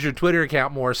to use your Twitter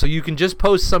account more so you can just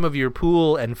post some of your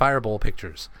pool and fireball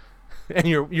pictures. And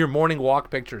your morning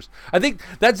walk pictures. I think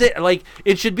that's it. Like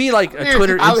it should be like a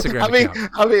Twitter, Instagram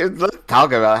account. Let's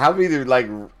talk about how many like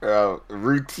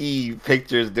routine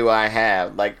pictures do I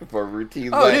have? Like for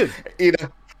routines. Dude.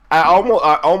 I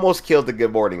almost killed the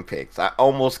good morning pics. I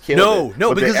almost killed it.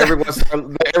 No, because everyone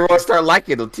started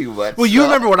liking them too much. Well, you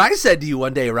remember what I said to you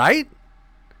one day, right?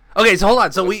 Okay, so hold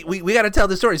on. So we got to tell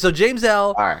the story. So James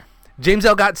L.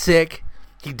 got sick.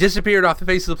 He disappeared off the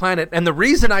face of the planet, and the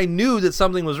reason I knew that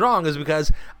something was wrong is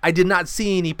because I did not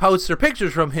see any posts or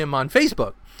pictures from him on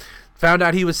Facebook Found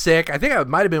out he was sick. I think I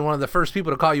might have been one of the first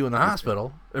people to call you in the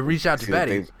hospital. I reached out to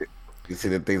Betty. You see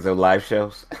the things on live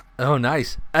shows? Oh,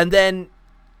 nice. And then,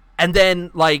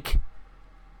 like,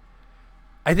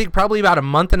 I think probably about a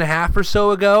month and a half or so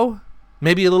ago,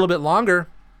 maybe a little bit longer,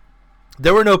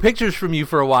 there were no pictures from you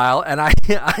for a while, and I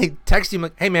texted him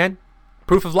like, "Hey, man,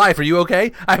 proof of life. Are you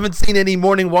okay? I haven't seen any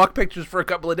morning walk pictures for a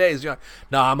couple of days." You're like,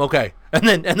 "No, I'm okay." And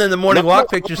then the morning walk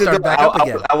pictures started back up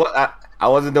again. I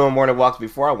wasn't doing morning walks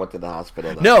before I went to the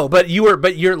hospital, though. No, but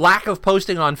your lack of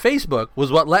posting on Facebook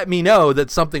was what let me know that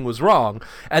something was wrong.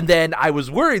 And then I was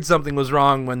worried something was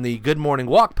wrong when the Good Morning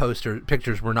Walk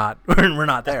pictures were not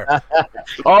there.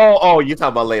 Oh, you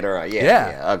talking about later on?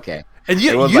 Yeah. Okay. And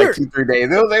it was like 2-3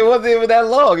 days. It wasn't even that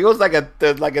long. It was like a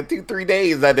 2-3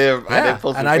 days. I didn't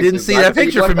post. And I didn't see that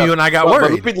picture from you, and I got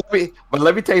worried. But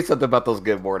let me tell you something about those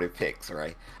Good Morning pics,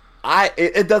 right?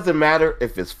 It doesn't matter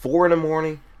if it's 4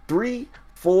 a.m, 3,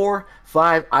 4,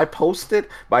 5. I post it.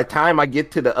 By the time I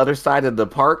get to the other side of the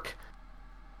park,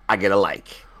 I get a like.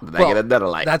 I get another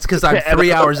like. That's because I'm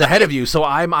 3 hours ahead of you, so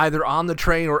I'm either on the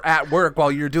train or at work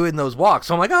while you're doing those walks.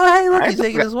 So I'm like, oh, hey, look, he's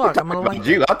taking his walk. I'm gonna like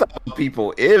you. I thought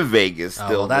people in Vegas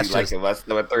still that's like it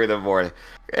at 3 a.m.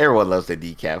 Everyone loves the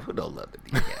decaf. Who don't love the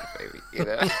decaf, baby? You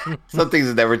know, some things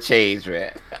have never changed,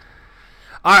 man.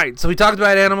 All right, so we talked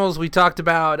about animals. We talked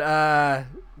about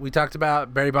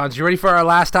Barry Bonds. You ready for our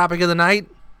last topic of the night?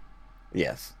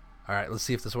 Yes. All right, let's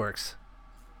see if this works.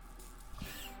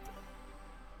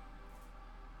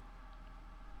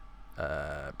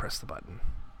 Press the button.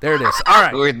 There it is. All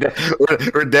right.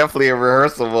 We're definitely in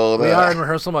rehearsal mode. We are in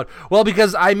rehearsal mode. Well,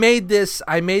 because I made this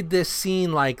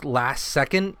scene like last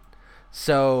second.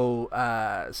 So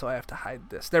I have to hide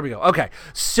this. There we go. Okay.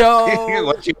 So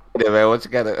what you do, man? What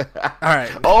you gotta? All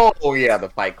right. Oh yeah, the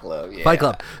Fight Club. Yeah. Fight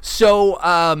Club. So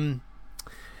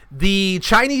the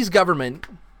Chinese government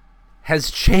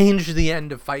has changed the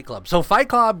end of Fight Club. So Fight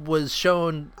Club was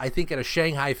shown, I think, at a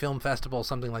Shanghai Film Festival,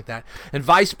 something like that. And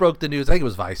Vice broke the news. I think it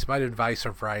was Vice. It might have been Vice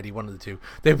or Variety, one of the two.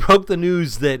 They broke the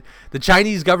news that the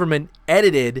Chinese government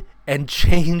edited and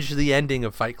changed the ending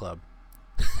of Fight Club.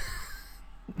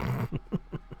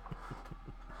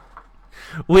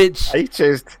 Which how you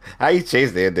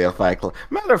changed the ending of Fight Club?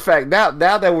 Matter of fact, now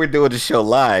that we're doing the show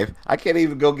live, I can't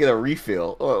even go get a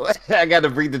refill. I got to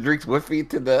bring the drinks with me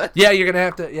to the. Yeah, you're gonna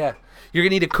have to. Yeah, you're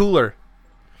gonna need a cooler.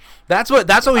 That's what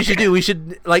we should do. We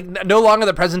should no longer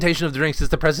the presentation of the drinks;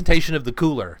 it's the presentation of the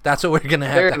cooler. That's what we're gonna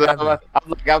have to have.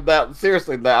 I'm down.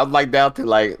 Seriously, I'm like down to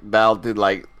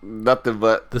nothing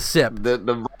but the sip, the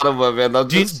bottom of it. I'm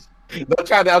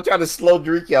trying to slow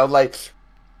drink you. I'm like.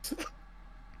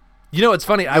 You know, it's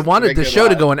funny. I wanted the show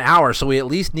to go an hour, so we at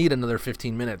least need another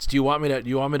 15 minutes. Do you want me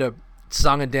to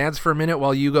song and dance for a minute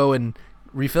while you go and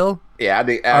refill? Yeah,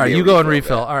 all right, you go and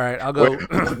refill. All right, I'll go.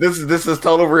 This is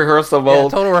total rehearsal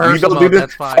mode. Yeah, total rehearsal mode.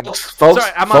 That's fine. Folks,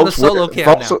 sorry, I'm on the solo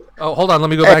cam now. Oh, hold on. Let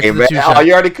me go back to the 2-shot. Oh,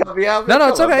 you already cut me out? No,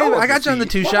 it's okay. I got you on the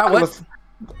 2-shot. What?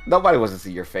 Nobody wants to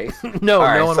see your face. No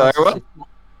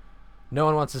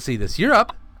one wants to see this. You're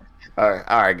up. All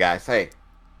right, guys. Hey,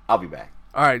 I'll be back.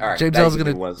 All right, James L's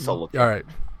gonna. All right,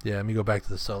 yeah. Let me go back to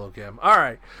the solo cam. All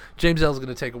right, James L's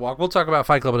gonna take a walk. We'll talk about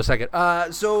Fight Club in a second.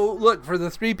 So look, for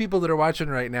the 3 people that are watching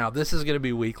right now, this is gonna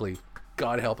be weekly.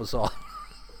 God help us all.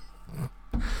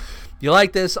 You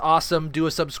like this? Awesome. Do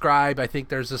a subscribe. I think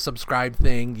there's a subscribe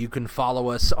thing. You can follow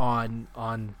us on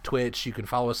Twitch. You can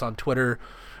follow us on Twitter.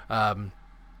 The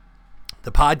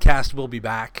podcast will be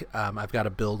back. I've got to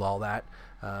build all that.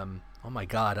 Oh my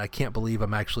God, I can't believe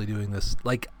I'm actually doing this.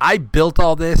 Like, I built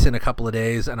all this in a couple of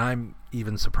days, and I'm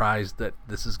even surprised that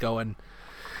this is going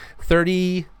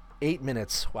 38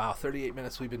 minutes. Wow, 38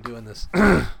 minutes we've been doing this.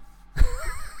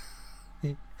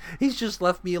 He's just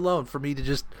left me alone for me to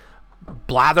just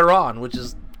blather on, which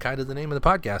is kind of the name of the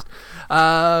podcast.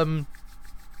 I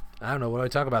don't know, what do I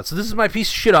talk about? So this is my piece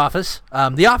of shit office.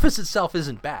 The office itself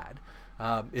isn't bad.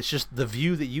 It's just the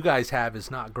view that you guys have is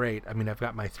not great. I mean, I've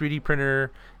got my 3D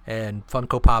printer and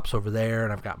Funko Pops over there,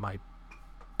 and I've got my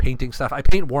painting stuff. I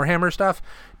paint Warhammer stuff.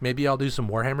 Maybe I'll do some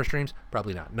Warhammer streams.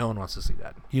 Probably not. No one wants to see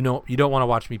that. You don't want to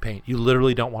watch me paint. You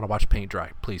literally don't want to watch paint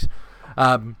dry, please.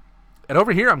 And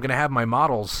over here, I'm going to have my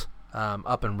models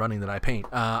up and running that I paint.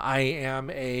 I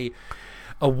am a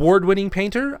award-winning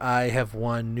painter. I have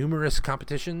won numerous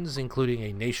competitions, including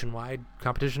a nationwide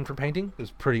competition for painting. It was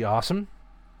pretty awesome.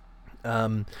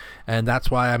 And that's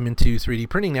why I'm into 3D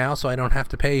printing now, so I don't have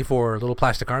to pay for little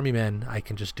plastic army men. I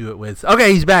can just do it with...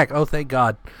 Okay, he's back. Oh, thank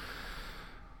God.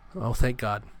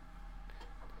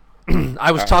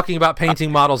 I was talking about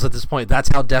painting models at this point. That's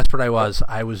how desperate I was.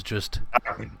 I was just.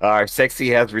 All right, sexy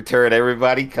has returned.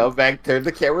 Everybody, come back. Turn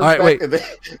the cameras All right,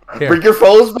 back. Bring your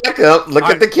phones back up. Look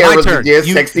at the cameras again.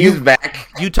 Sexy is back.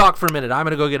 You talk for a minute. I'm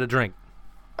gonna go get a drink.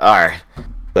 All right.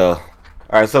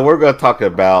 So we're gonna talk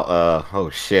about. Oh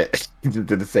shit! Did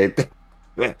the same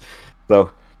thing.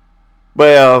 So,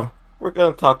 well, we're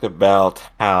gonna talk about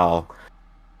how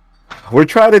we're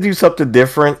trying to do something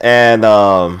different and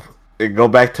go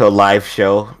back to a live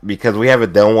show because we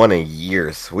haven't done one in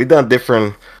years. We've done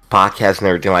different podcasts and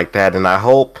everything like that, and I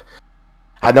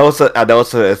know it's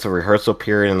a rehearsal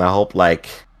period, and I hope like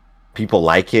people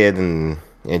like it and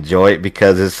enjoy it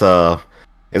because it's a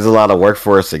lot of work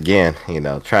for us again.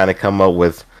 Trying to come up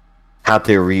with how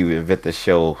to reinvent the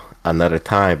show another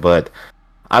time. But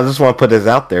I just want to put this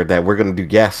out there that we're gonna do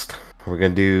guests. We're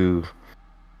gonna do.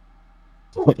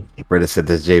 Britta said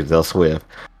this James L. Swift.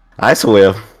 I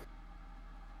swim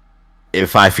in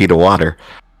 5 feet of water.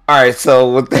 All right,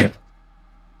 so with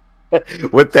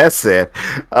that said,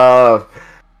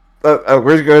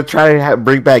 we're going to try to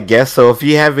bring back guests. So if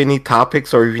you have any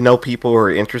topics or if you know people who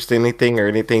are interested in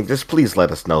anything, just please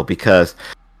let us know because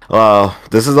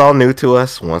this is all new to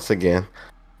us once again.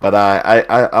 But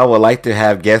I would like to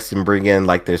have guests and bring in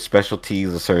like their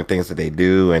specialties or certain things that they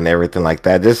do and everything like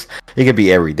that. It could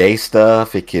be everyday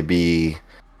stuff. It could be,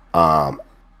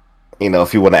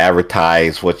 if you want to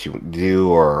advertise what you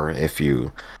do or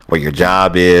what your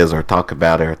job is or talk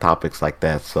about it or topics like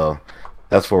that. So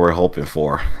that's what we're hoping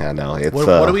for. I know it's. What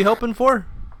are we hoping for?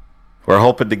 We're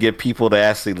hoping to get people to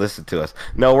actually listen to us.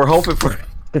 No, we're hoping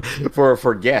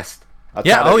for guests.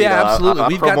 Absolutely.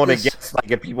 We've got this. Guests, like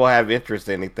if people have interest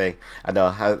in anything. I know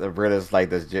how Britta's like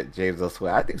this. James will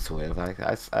swim. I do swim.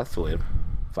 I swim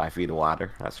 5 feet of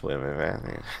water. I swim,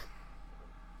 man.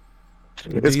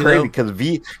 It's crazy because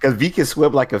V can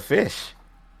swim like a fish.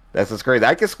 That's just crazy.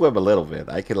 I can swim a little bit.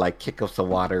 I can like kick up some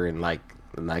water and I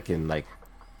can like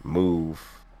move,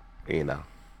 a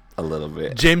little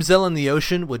bit. James L in the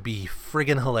ocean would be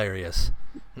friggin' hilarious.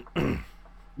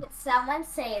 Did someone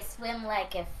say swim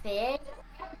like a fish?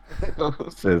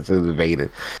 It's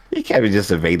evaded. You can't be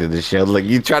just evading the show. Look,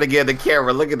 you try to get in the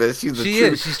camera. Look at this. She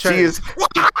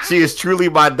is truly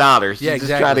my daughter. She's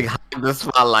just trying to hide the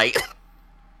spotlight.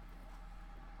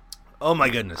 Oh my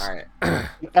goodness! All right.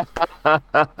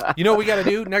 You know what we got to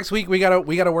do next week? We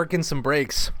gotta work in some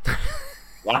breaks.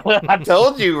 I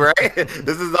told you, right?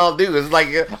 This is all new. It's like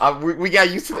we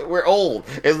got used to it. We're old.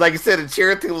 It's like you said, a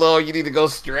chair too low. You need to go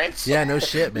stretch. Yeah, no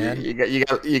shit, man. You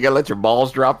got to let your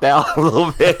balls drop down a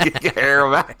little bit. You can air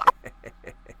them out.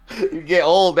 You get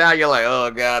old now. You're like, oh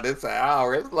god, it's an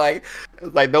hour. It's like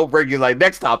no break. You're like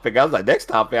next topic. I was like next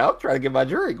topic. I'm trying to get my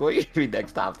drink. What do you mean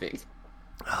next topic?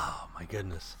 Oh my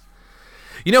goodness.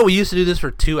 We used to do this for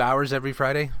 2 hours every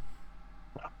Friday.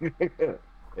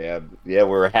 Yeah,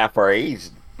 we're half our age.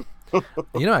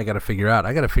 I got to figure out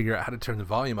how to turn the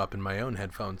volume up in my own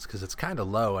headphones because it's kind of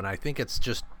low, and I think it's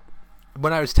just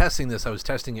when I was testing this, I was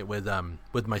testing it with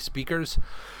my speakers,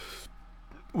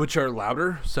 which are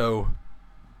louder. So,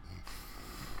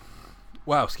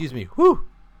 wow, excuse me, whoo,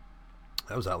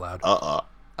 that was out loud.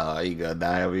 You gonna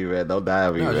die on me, man? Don't die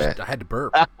on me, man. I had to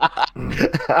burp.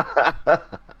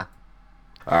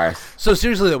 All right. So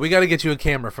seriously though, we got to get you a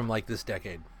camera from like this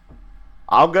decade.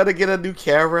 I'm gonna get a new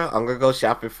camera. I'm gonna go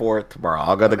shopping for it tomorrow.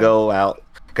 I'm gonna go out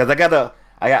because I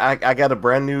got a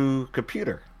brand new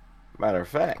computer. Matter of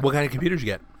fact. What kind of computer did you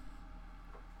get?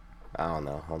 I don't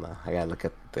know. Hold on. I gotta look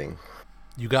at the thing.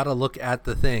 You gotta look at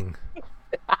the thing.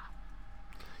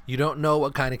 You don't know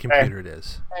what kind of computer it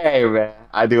is. Hey man,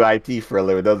 I do IT for a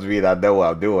living. Doesn't mean I know what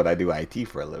I'm doing. I do IT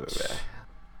for a living, man.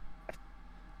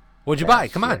 What'd you buy?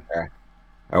 Come on. All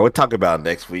right, we'll talk about it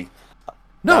next week.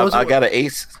 No, I got an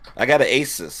Asus. I got an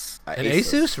Asus. An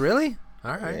Asus, really?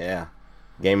 All right. Yeah,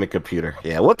 gaming computer.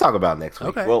 Yeah, we'll talk about it next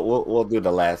week. Okay. We'll do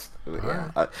the last.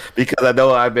 Right. Because I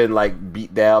know I've been like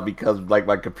beat down because like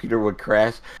my computer would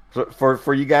crash.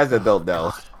 For you guys that don't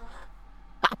know.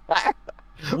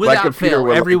 Without fail,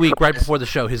 every week right before the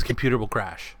show, his computer will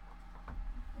crash.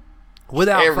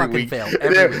 Without every fucking week. fail.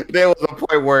 There was a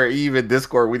point where even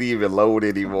Discord wouldn't even load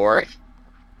anymore.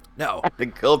 No. I had to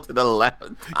go to the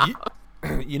laptop.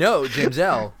 James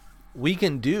L., we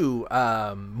can do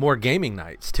more gaming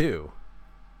nights, too.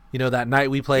 That night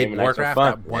we played gaming Warcraft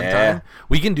that one time.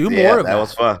 We can do more of that. That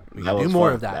was fun. We can do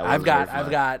more of that. I've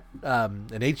got an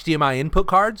HDMI input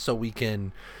card, so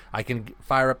I can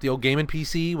fire up the old gaming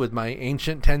PC with my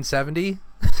ancient 1070.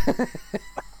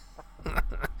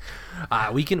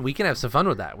 We can have some fun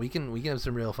with that. We can have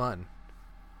some real fun.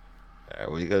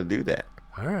 We're gonna do that.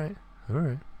 All right.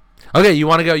 Okay, you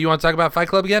want to go? You want to talk about Fight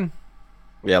Club again?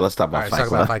 Yeah, let's talk about All right, Fight let's talk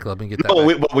Club. about Fight Club and get that.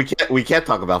 No, but we can't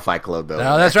talk about Fight Club though.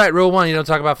 No, that's right. Rule 1: you don't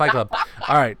talk about Fight Club.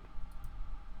 All right.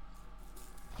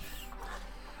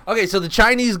 Okay, so the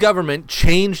Chinese government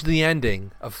changed the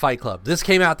ending of Fight Club. This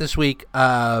came out this week.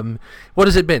 What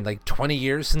has it been, like 20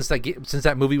 years since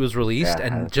that movie was released,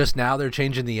 and just now they're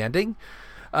changing the ending.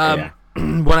 When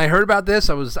I heard about this,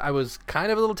 I was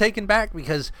kind of a little taken back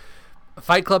because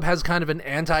Fight Club has kind of an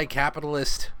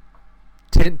anti-capitalist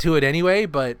tint to it anyway.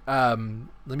 But let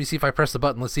me see if I press the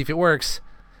button. Let's see if it works.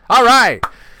 All right.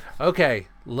 Okay.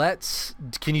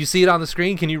 Can you see it on the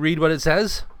screen? Can you read what it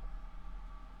says?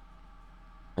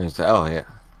 Oh yeah,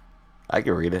 I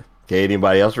can read it. Can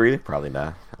anybody else read it? Probably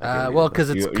not. Well,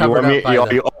 because it's covered up by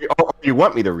you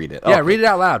want me to read it? Yeah, okay. Read it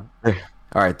out loud. All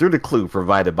right. Through the clue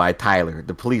provided by Tyler,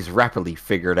 the police rapidly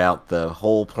figured out the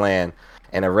whole plan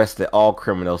and arrested all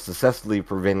criminals, successfully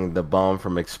preventing the bomb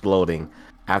from exploding.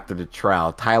 After the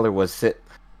trial, Tyler was sent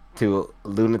to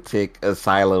lunatic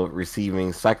asylum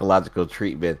receiving psychological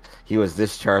treatment. He was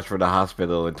discharged from the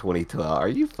hospital in 2012. Are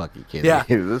you fucking kidding me?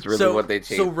 Is this really what they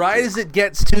changed? So right as it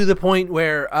gets to the point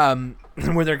where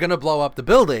where they're gonna blow up the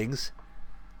buildings,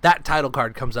 that title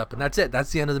card comes up, and that's it.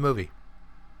 That's the end of the movie.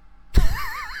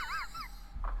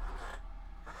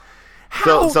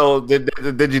 So did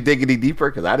you dig any deeper?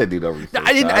 Because I didn't do no research.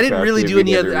 I didn't really do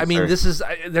any other. I mean,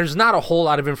 there's not a whole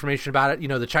lot of information about it. You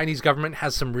know, the Chinese government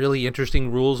has some really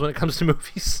interesting rules when it comes to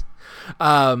movies.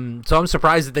 So I'm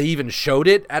surprised that they even showed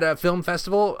it at a film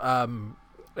festival.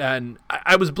 And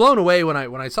I was blown away when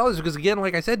I saw this because, again,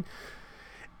 like I said,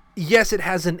 yes, it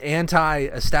has an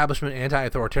anti-establishment,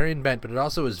 anti-authoritarian bent, but it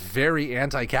also is very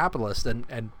anti-capitalist.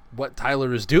 And what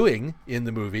Tyler is doing in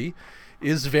the movie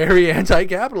is very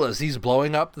anti-capitalist. He's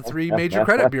blowing up the 3 major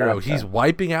credit bureaus. He's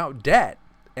wiping out debt,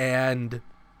 and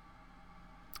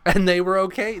they were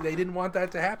okay. They didn't want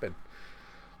that to happen.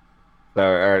 So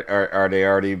are they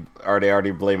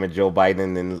already blaming Joe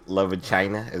Biden and loving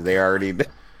China? Is they already?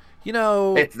 You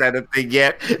know, is that a thing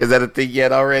yet? Is that a thing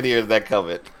yet already, or is that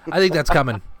coming? I think that's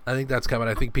coming.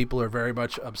 I think people are very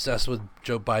much obsessed with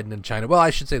Joe Biden and China. Well,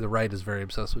 I should say the right is very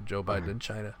obsessed with Joe Biden and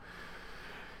China.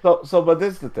 But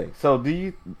this is the thing.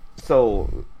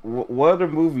 What other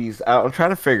movies? I'm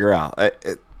trying to figure out.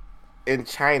 In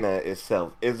China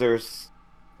itself,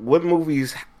 what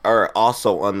movies are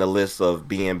also on the list of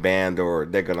being banned or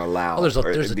they're gonna allow? Oh,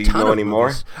 there's a do ton you know of any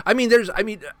movies. More?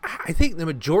 I think the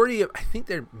majority of. I think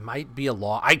there might be a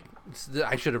law. I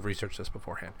should have researched this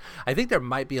beforehand. I think there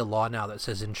might be a law now that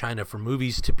says in China for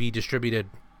movies to be distributed,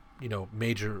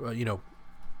 major,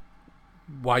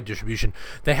 wide distribution,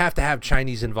 they have to have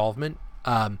Chinese involvement,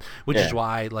 which is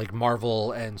why like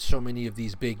Marvel and so many of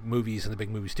these big movies and the big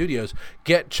movie studios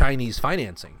get Chinese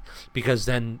financing, because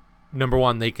then number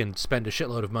one, they can spend a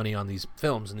shitload of money on these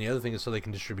films, and the other thing is so they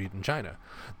can distribute in China.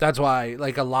 That's why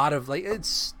like a lot of the in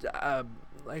Age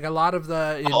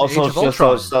of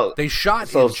Ultron, they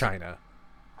shot in China.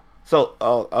 So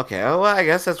okay, well I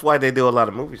guess that's why they do a lot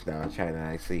of movies now in China.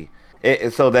 I see.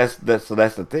 So that's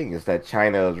the thing, is that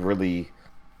China is really.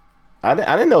 I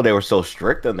didn't know they were so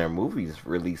strict on their movies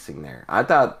releasing there. I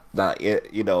thought that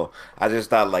I just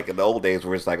thought like in the old days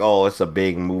where it's like, oh, it's a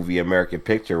big movie, American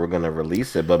picture, we're gonna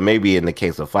release it. But maybe in the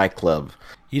case of Fight Club,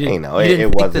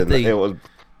 it wasn't.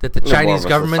 That the Chinese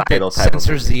government that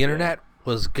censors the internet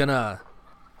was gonna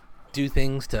do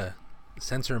things to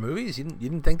censor movies. You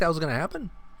didn't think that was gonna happen?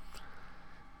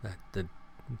 The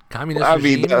communist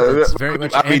regime that's very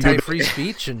much anti-free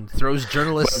speech and throws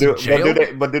journalists in jail.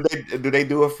 But do they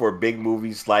do it for big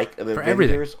movies like The For Avengers,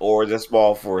 everything. or is it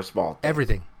small for a small thing?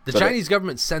 Everything. The Chinese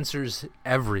government censors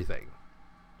everything.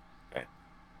 Okay.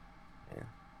 Yeah.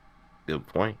 Good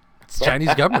point. It's the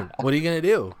Chinese government. What are you going to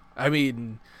do? I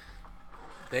mean,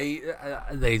 they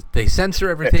censor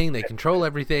everything. They control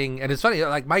everything. And it's funny.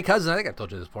 Like my cousin, I think I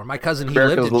told you this before. My cousin, he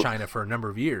lived in China for a number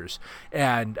of years,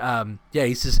 and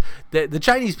he says the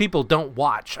Chinese people don't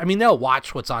watch. I mean, they'll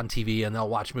watch what's on TV and they'll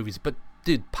watch movies, but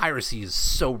dude, piracy is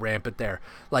so rampant there.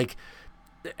 Like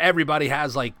everybody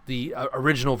has like the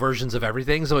original versions of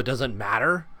everything, so it doesn't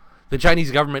matter. The Chinese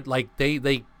government, like they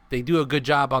do a good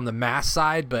job on the mass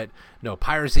side, but no,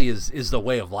 piracy is the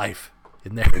way of life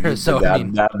in there. So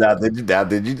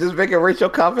did you just make a racial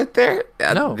comment there?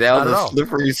 No, that was a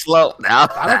slippery slope. I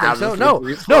don't think so.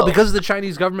 No, because the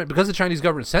Chinese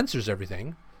government censors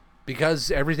everything,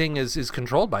 because everything is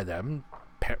controlled by them.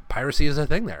 Piracy is a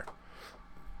thing there.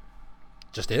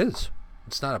 Just is.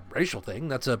 It's not a racial thing.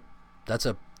 That's a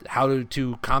how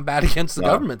to combat against the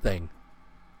government thing.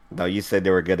 No, you said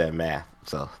they were good at math,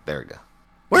 so there we go.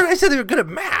 Where did I say they were good at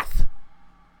math?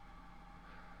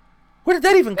 Where did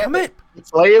that even come in?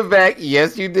 Play it back.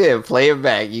 Yes, you did. Play it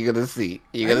back. You're gonna see.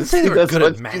 You're gonna see. That's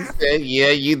what you said. Yeah,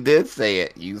 you did say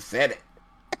it. You said it.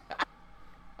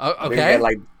 Okay.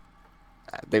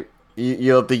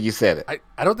 You don't think you said it?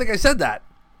 I don't think I said that.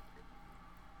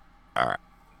 All right.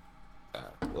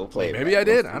 We'll play it. Maybe I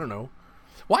did. I don't know.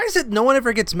 Why is it no one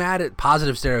ever gets mad at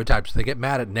positive stereotypes? They get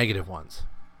mad at negative ones.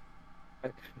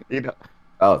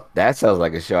 Oh, that sounds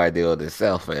like a show idea in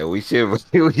itself, man. We should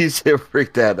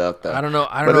freak that up, though. I don't know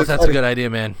if that's a good idea,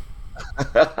 man.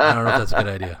 I don't know if that's a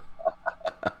good idea.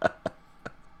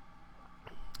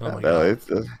 Oh my God.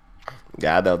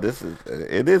 I know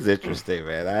it is interesting,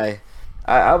 man.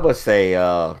 I must say,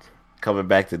 coming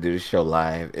back to do the show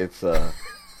live, it's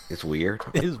weird.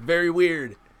 It is very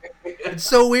weird. It's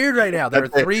so weird right now. There are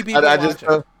 3 people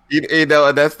watching. And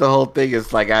that's the whole thing.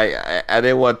 It's like I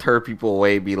didn't want to turn people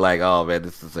away and be like, oh man,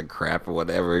 this is a crap or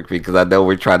whatever, because I know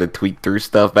we're trying to tweak through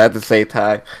stuff, but at the same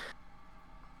time,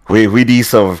 we need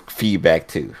some feedback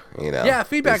too. Yeah,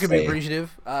 feedback can be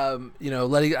appreciative.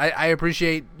 I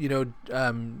appreciate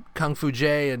Kung Fu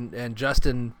Jay and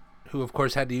Justin, who of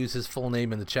course had to use his full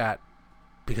name in the chat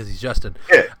because he's Justin.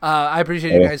 Yeah. I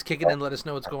appreciate you guys kicking in. Let us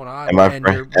know what's going on.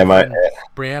 Brianna?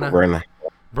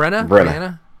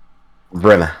 Brianna?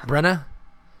 Brenna?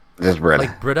 Just Brenna.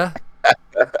 Like Britta?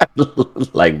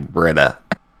 Like Britta.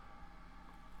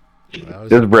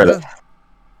 Just Britta.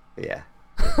 Yeah.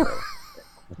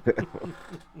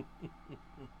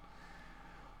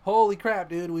 Holy crap,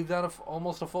 dude. We've done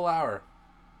almost a full hour.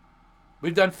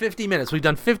 We've done 50 minutes. We've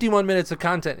done 51 minutes of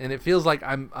content, and it feels like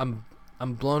I'm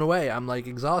blown away. I'm like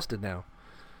exhausted now.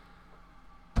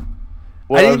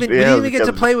 Well, we didn't even get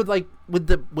to play with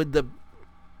the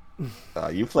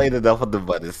you played enough with the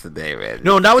buttons today, man.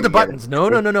 No, not with the buttons. No.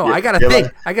 I got a thing.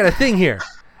 I got a thing here.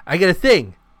 I got a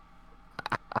thing.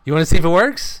 You want to see if it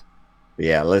works?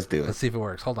 Yeah, let's do it. Let's see if it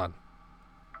works. Hold on.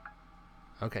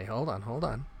 Okay, hold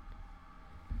on.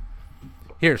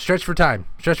 Here, stretch for time.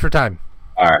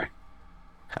 All right,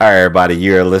 everybody.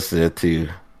 You're listening to.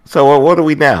 So what are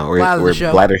we now? We're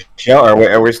Blather show,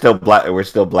 or we're still Blather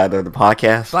the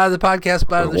podcast. Blather the podcast,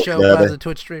 Blather the show, Blather the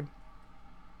Twitch stream.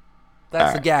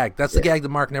 That's the gag. That's the gag that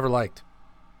Mark never liked.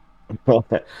 So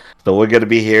we're gonna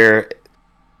be here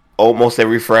almost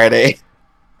every Friday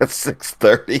at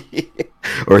 6:30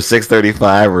 or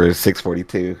 6:35 or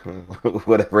 6:42,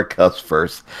 whatever comes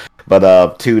first.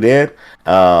 But tune in.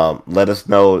 Let us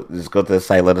know. Just go to the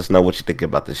site. Let us know what you think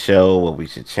about the show. What we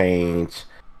should change.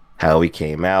 How we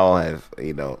came out.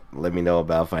 Let me know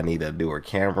about if I need a newer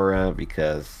camera,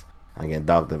 because I'm getting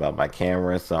dogged about my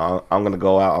camera. So I'm gonna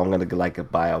go out. I'm gonna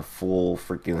buy a full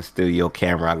freaking studio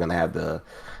camera. I'm gonna have the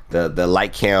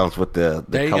light cams with the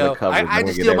color cover. I had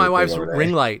to steal my wife's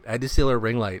ring light. I had to steal her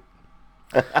ring light.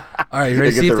 All right, you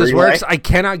ready to see if this works? I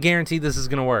cannot guarantee this is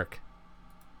gonna work.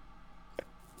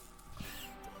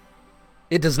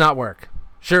 It does not work.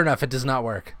 Sure enough, it does not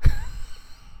work.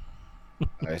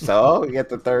 So we got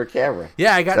the third camera.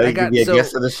 Yeah, I got. So you can be a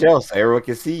guest of the show, so everyone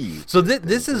can see you. So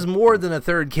this is more than a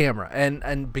third camera,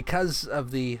 and because of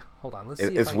the hold on, let's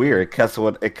see. It's weird.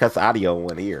 It cuts audio in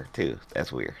one ear too.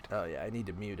 That's weird. Oh yeah, I need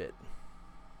to mute it.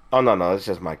 Oh no, it's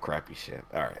just my crappy shit.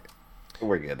 All right,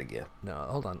 we're good again. No,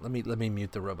 hold on. Let me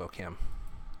mute the RoboCam.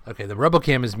 Okay, the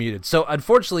RoboCam is muted. So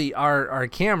unfortunately, our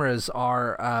cameras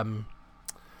are a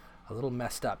little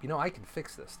messed up. I can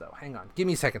fix this though. Hang on, give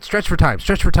me a second. Stretch for time.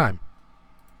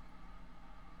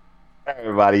 Hi,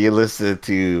 everybody, you're listening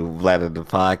to Blather the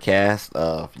podcast.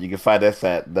 You can find us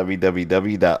at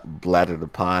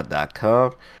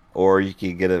www.blatherthepod.com, or you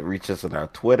can reach us on our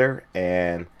Twitter.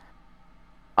 And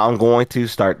I'm going to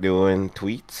start doing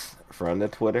tweets from the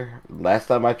Twitter. Last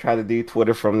time I tried to do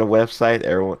Twitter from the website,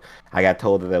 I got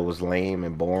told that it was lame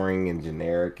and boring and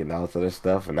generic and all this other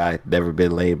stuff, and I've never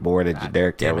been lame, boring, and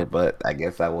generic ever, but I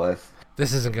guess I was.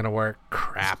 This isn't gonna work.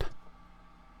 Crap.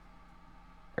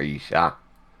 Are you shocked?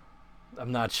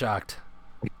 I'm not shocked.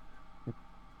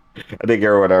 I think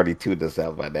everyone already tuned us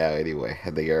out by now anyway.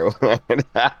 I think everyone.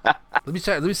 Let me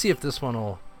see if this one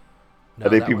will. No, I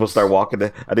think people start walking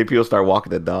the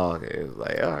dog. It's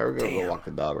like, oh, we're gonna go walk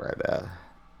the dog right now.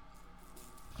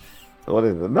 What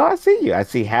is it? No, I see you. I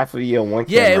see half of you on one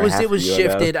camera. Yeah, it was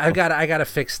shifted. I gotta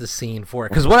fix the scene for it,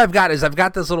 because what I've got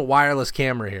this little wireless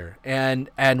camera here, and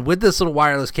with this little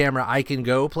wireless camera, I can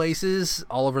go places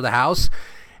all over the house.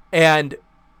 And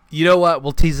you know what?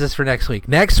 We'll tease this for next week.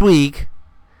 Next week,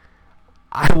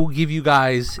 I will give you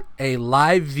guys a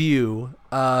live view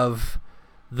of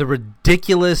the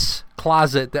ridiculous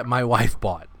closet that my wife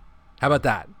bought. How about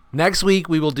that? Next week,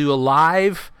 we will do a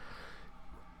live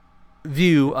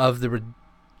view of the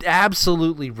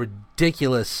absolutely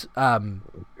ridiculous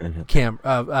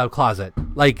closet.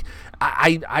 Like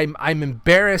I'm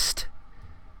embarrassed.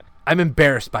 I'm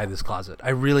embarrassed by this closet. I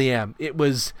really am. It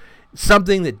was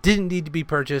something that didn't need to be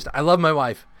purchased. I love my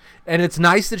wife, and it's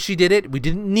nice that she did it. We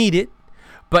didn't need it,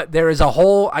 but there is a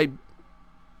whole.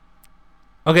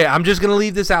 Okay, I'm just gonna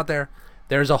leave this out there.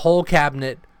 There's a whole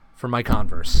cabinet for my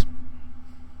Converse.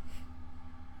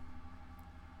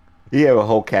 You have a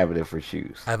whole cabinet for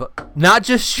shoes. Not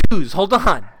just shoes. Hold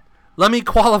on. Let me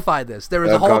qualify this. There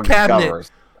is a whole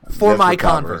cabinet for my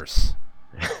Converse.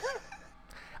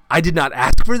 I did not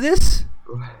ask for this.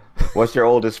 What's your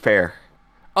oldest pair?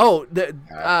 Oh,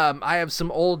 I have some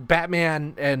old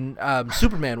Batman and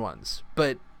Superman ones.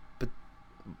 But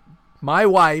my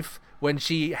wife, when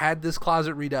she had this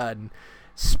closet redone,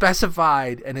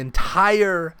 specified an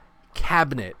entire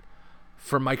cabinet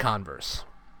for my Converse.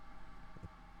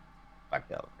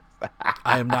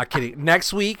 I am not kidding.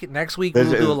 Next week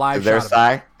we'll do a live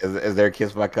shot. Is there a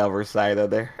Kiss My Converse sign on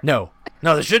there? No,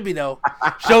 there should be though.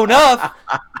 Show enough.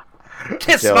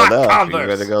 Kiss my Converse. You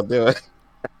better go do it.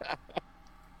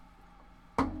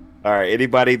 All right,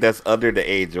 anybody that's under the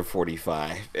age of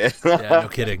 45. Yeah, no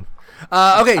kidding.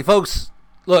 Okay, folks,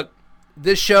 look,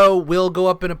 this show will go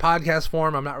up in a podcast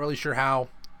form. I'm not really sure how.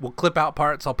 We'll clip out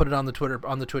parts. I'll put it on the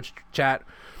Twitch chat.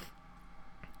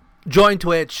 Join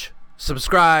Twitch.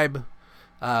 Subscribe,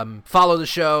 follow the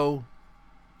show.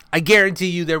 I guarantee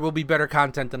you there will be better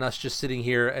content than us just sitting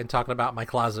here and talking about my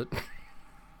closet.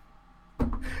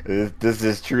 This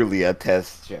is truly a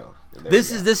test show.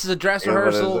 This is a dress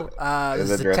rehearsal.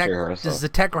 This is a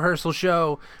tech rehearsal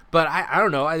show. But I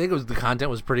don't know. I think the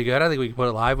content was pretty good. I think we can put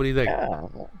it live. What do you think?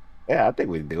 Yeah, I think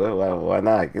we can do it. Why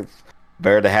not? It's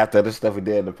better than half the other stuff we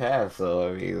did in the past. So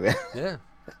I mean, yeah.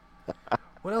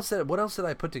 What else did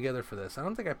I put together for this? I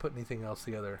don't think I put anything else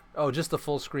together. Oh, just the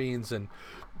full screens and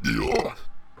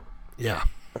yeah.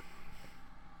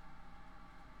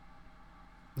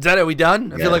 Is that it? We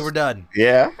done? I feel like we're done.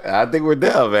 Yeah, I think we're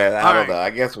done, man. I don't know.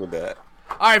 I guess we're done.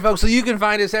 All right, folks. So you can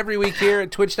find us every week here at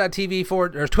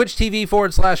twitch.tv/Blather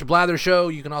Show.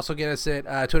 You can also get us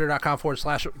at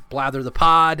twitter.com/Blather the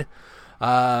Pod.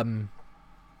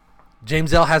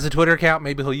 James L has a Twitter account.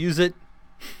 Maybe he'll use it.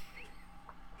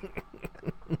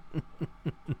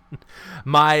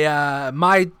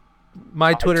 my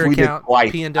Twitter account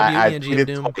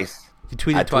PNWENGFDoom.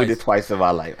 I tweeted twice in my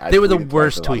life. They were the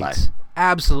worst tweets.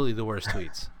 Absolutely the worst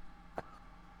tweets.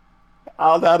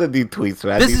 I don't know how to do tweets,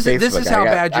 man. This is how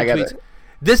bad your tweets.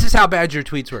 This is how bad your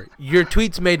tweets were. Your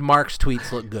tweets made Mark's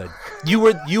tweets look good.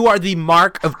 You are the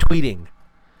Mark of tweeting.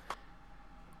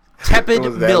 Tepid it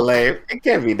was that milk. Lame. It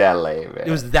can't be that lame, man. It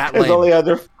was that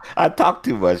lame. I talk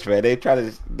too much, man. They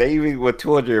even with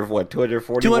 240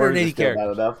 280 characters.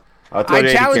 Not enough. I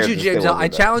challenge you, James. I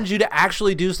challenge you to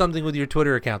actually do something with your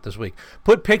Twitter account this week.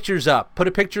 Put pictures up. Put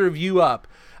a picture of you up.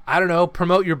 I don't know.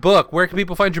 Promote your book. Where can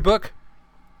people find your book?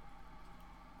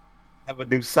 Have a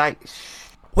new site.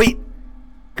 Wait.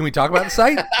 Can we talk about the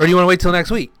site? Or do you want to wait till next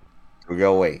week? We're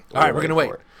going to wait. All right, we're going to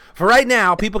wait. For right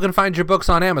now, people can find your books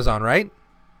on Amazon, right?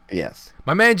 Yes.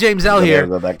 My man James L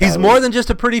here, he's more than just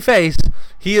a pretty face.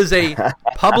 He is a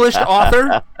published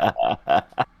author.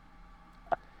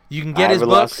 You can get his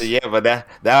books. But now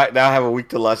I have a week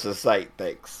to launch the site.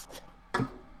 Thanks.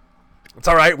 It's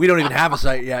all right. We don't even have a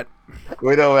site yet.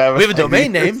 We have a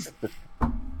domain name.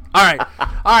 All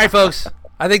right, folks.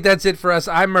 I think that's it for us.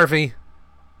 I'm Murphy.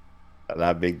 And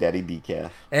I'm Big Daddy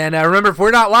Decaf. And remember, if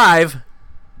we're not live,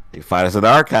 you can find us in the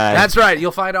archive. That's right.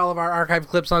 You'll find all of our archive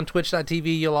clips on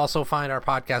twitch.tv. You'll also find our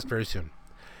podcast very soon.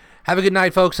 Have a good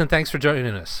night, folks, and thanks for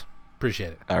joining us.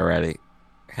 Appreciate it. All righty.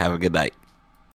 Have a good night.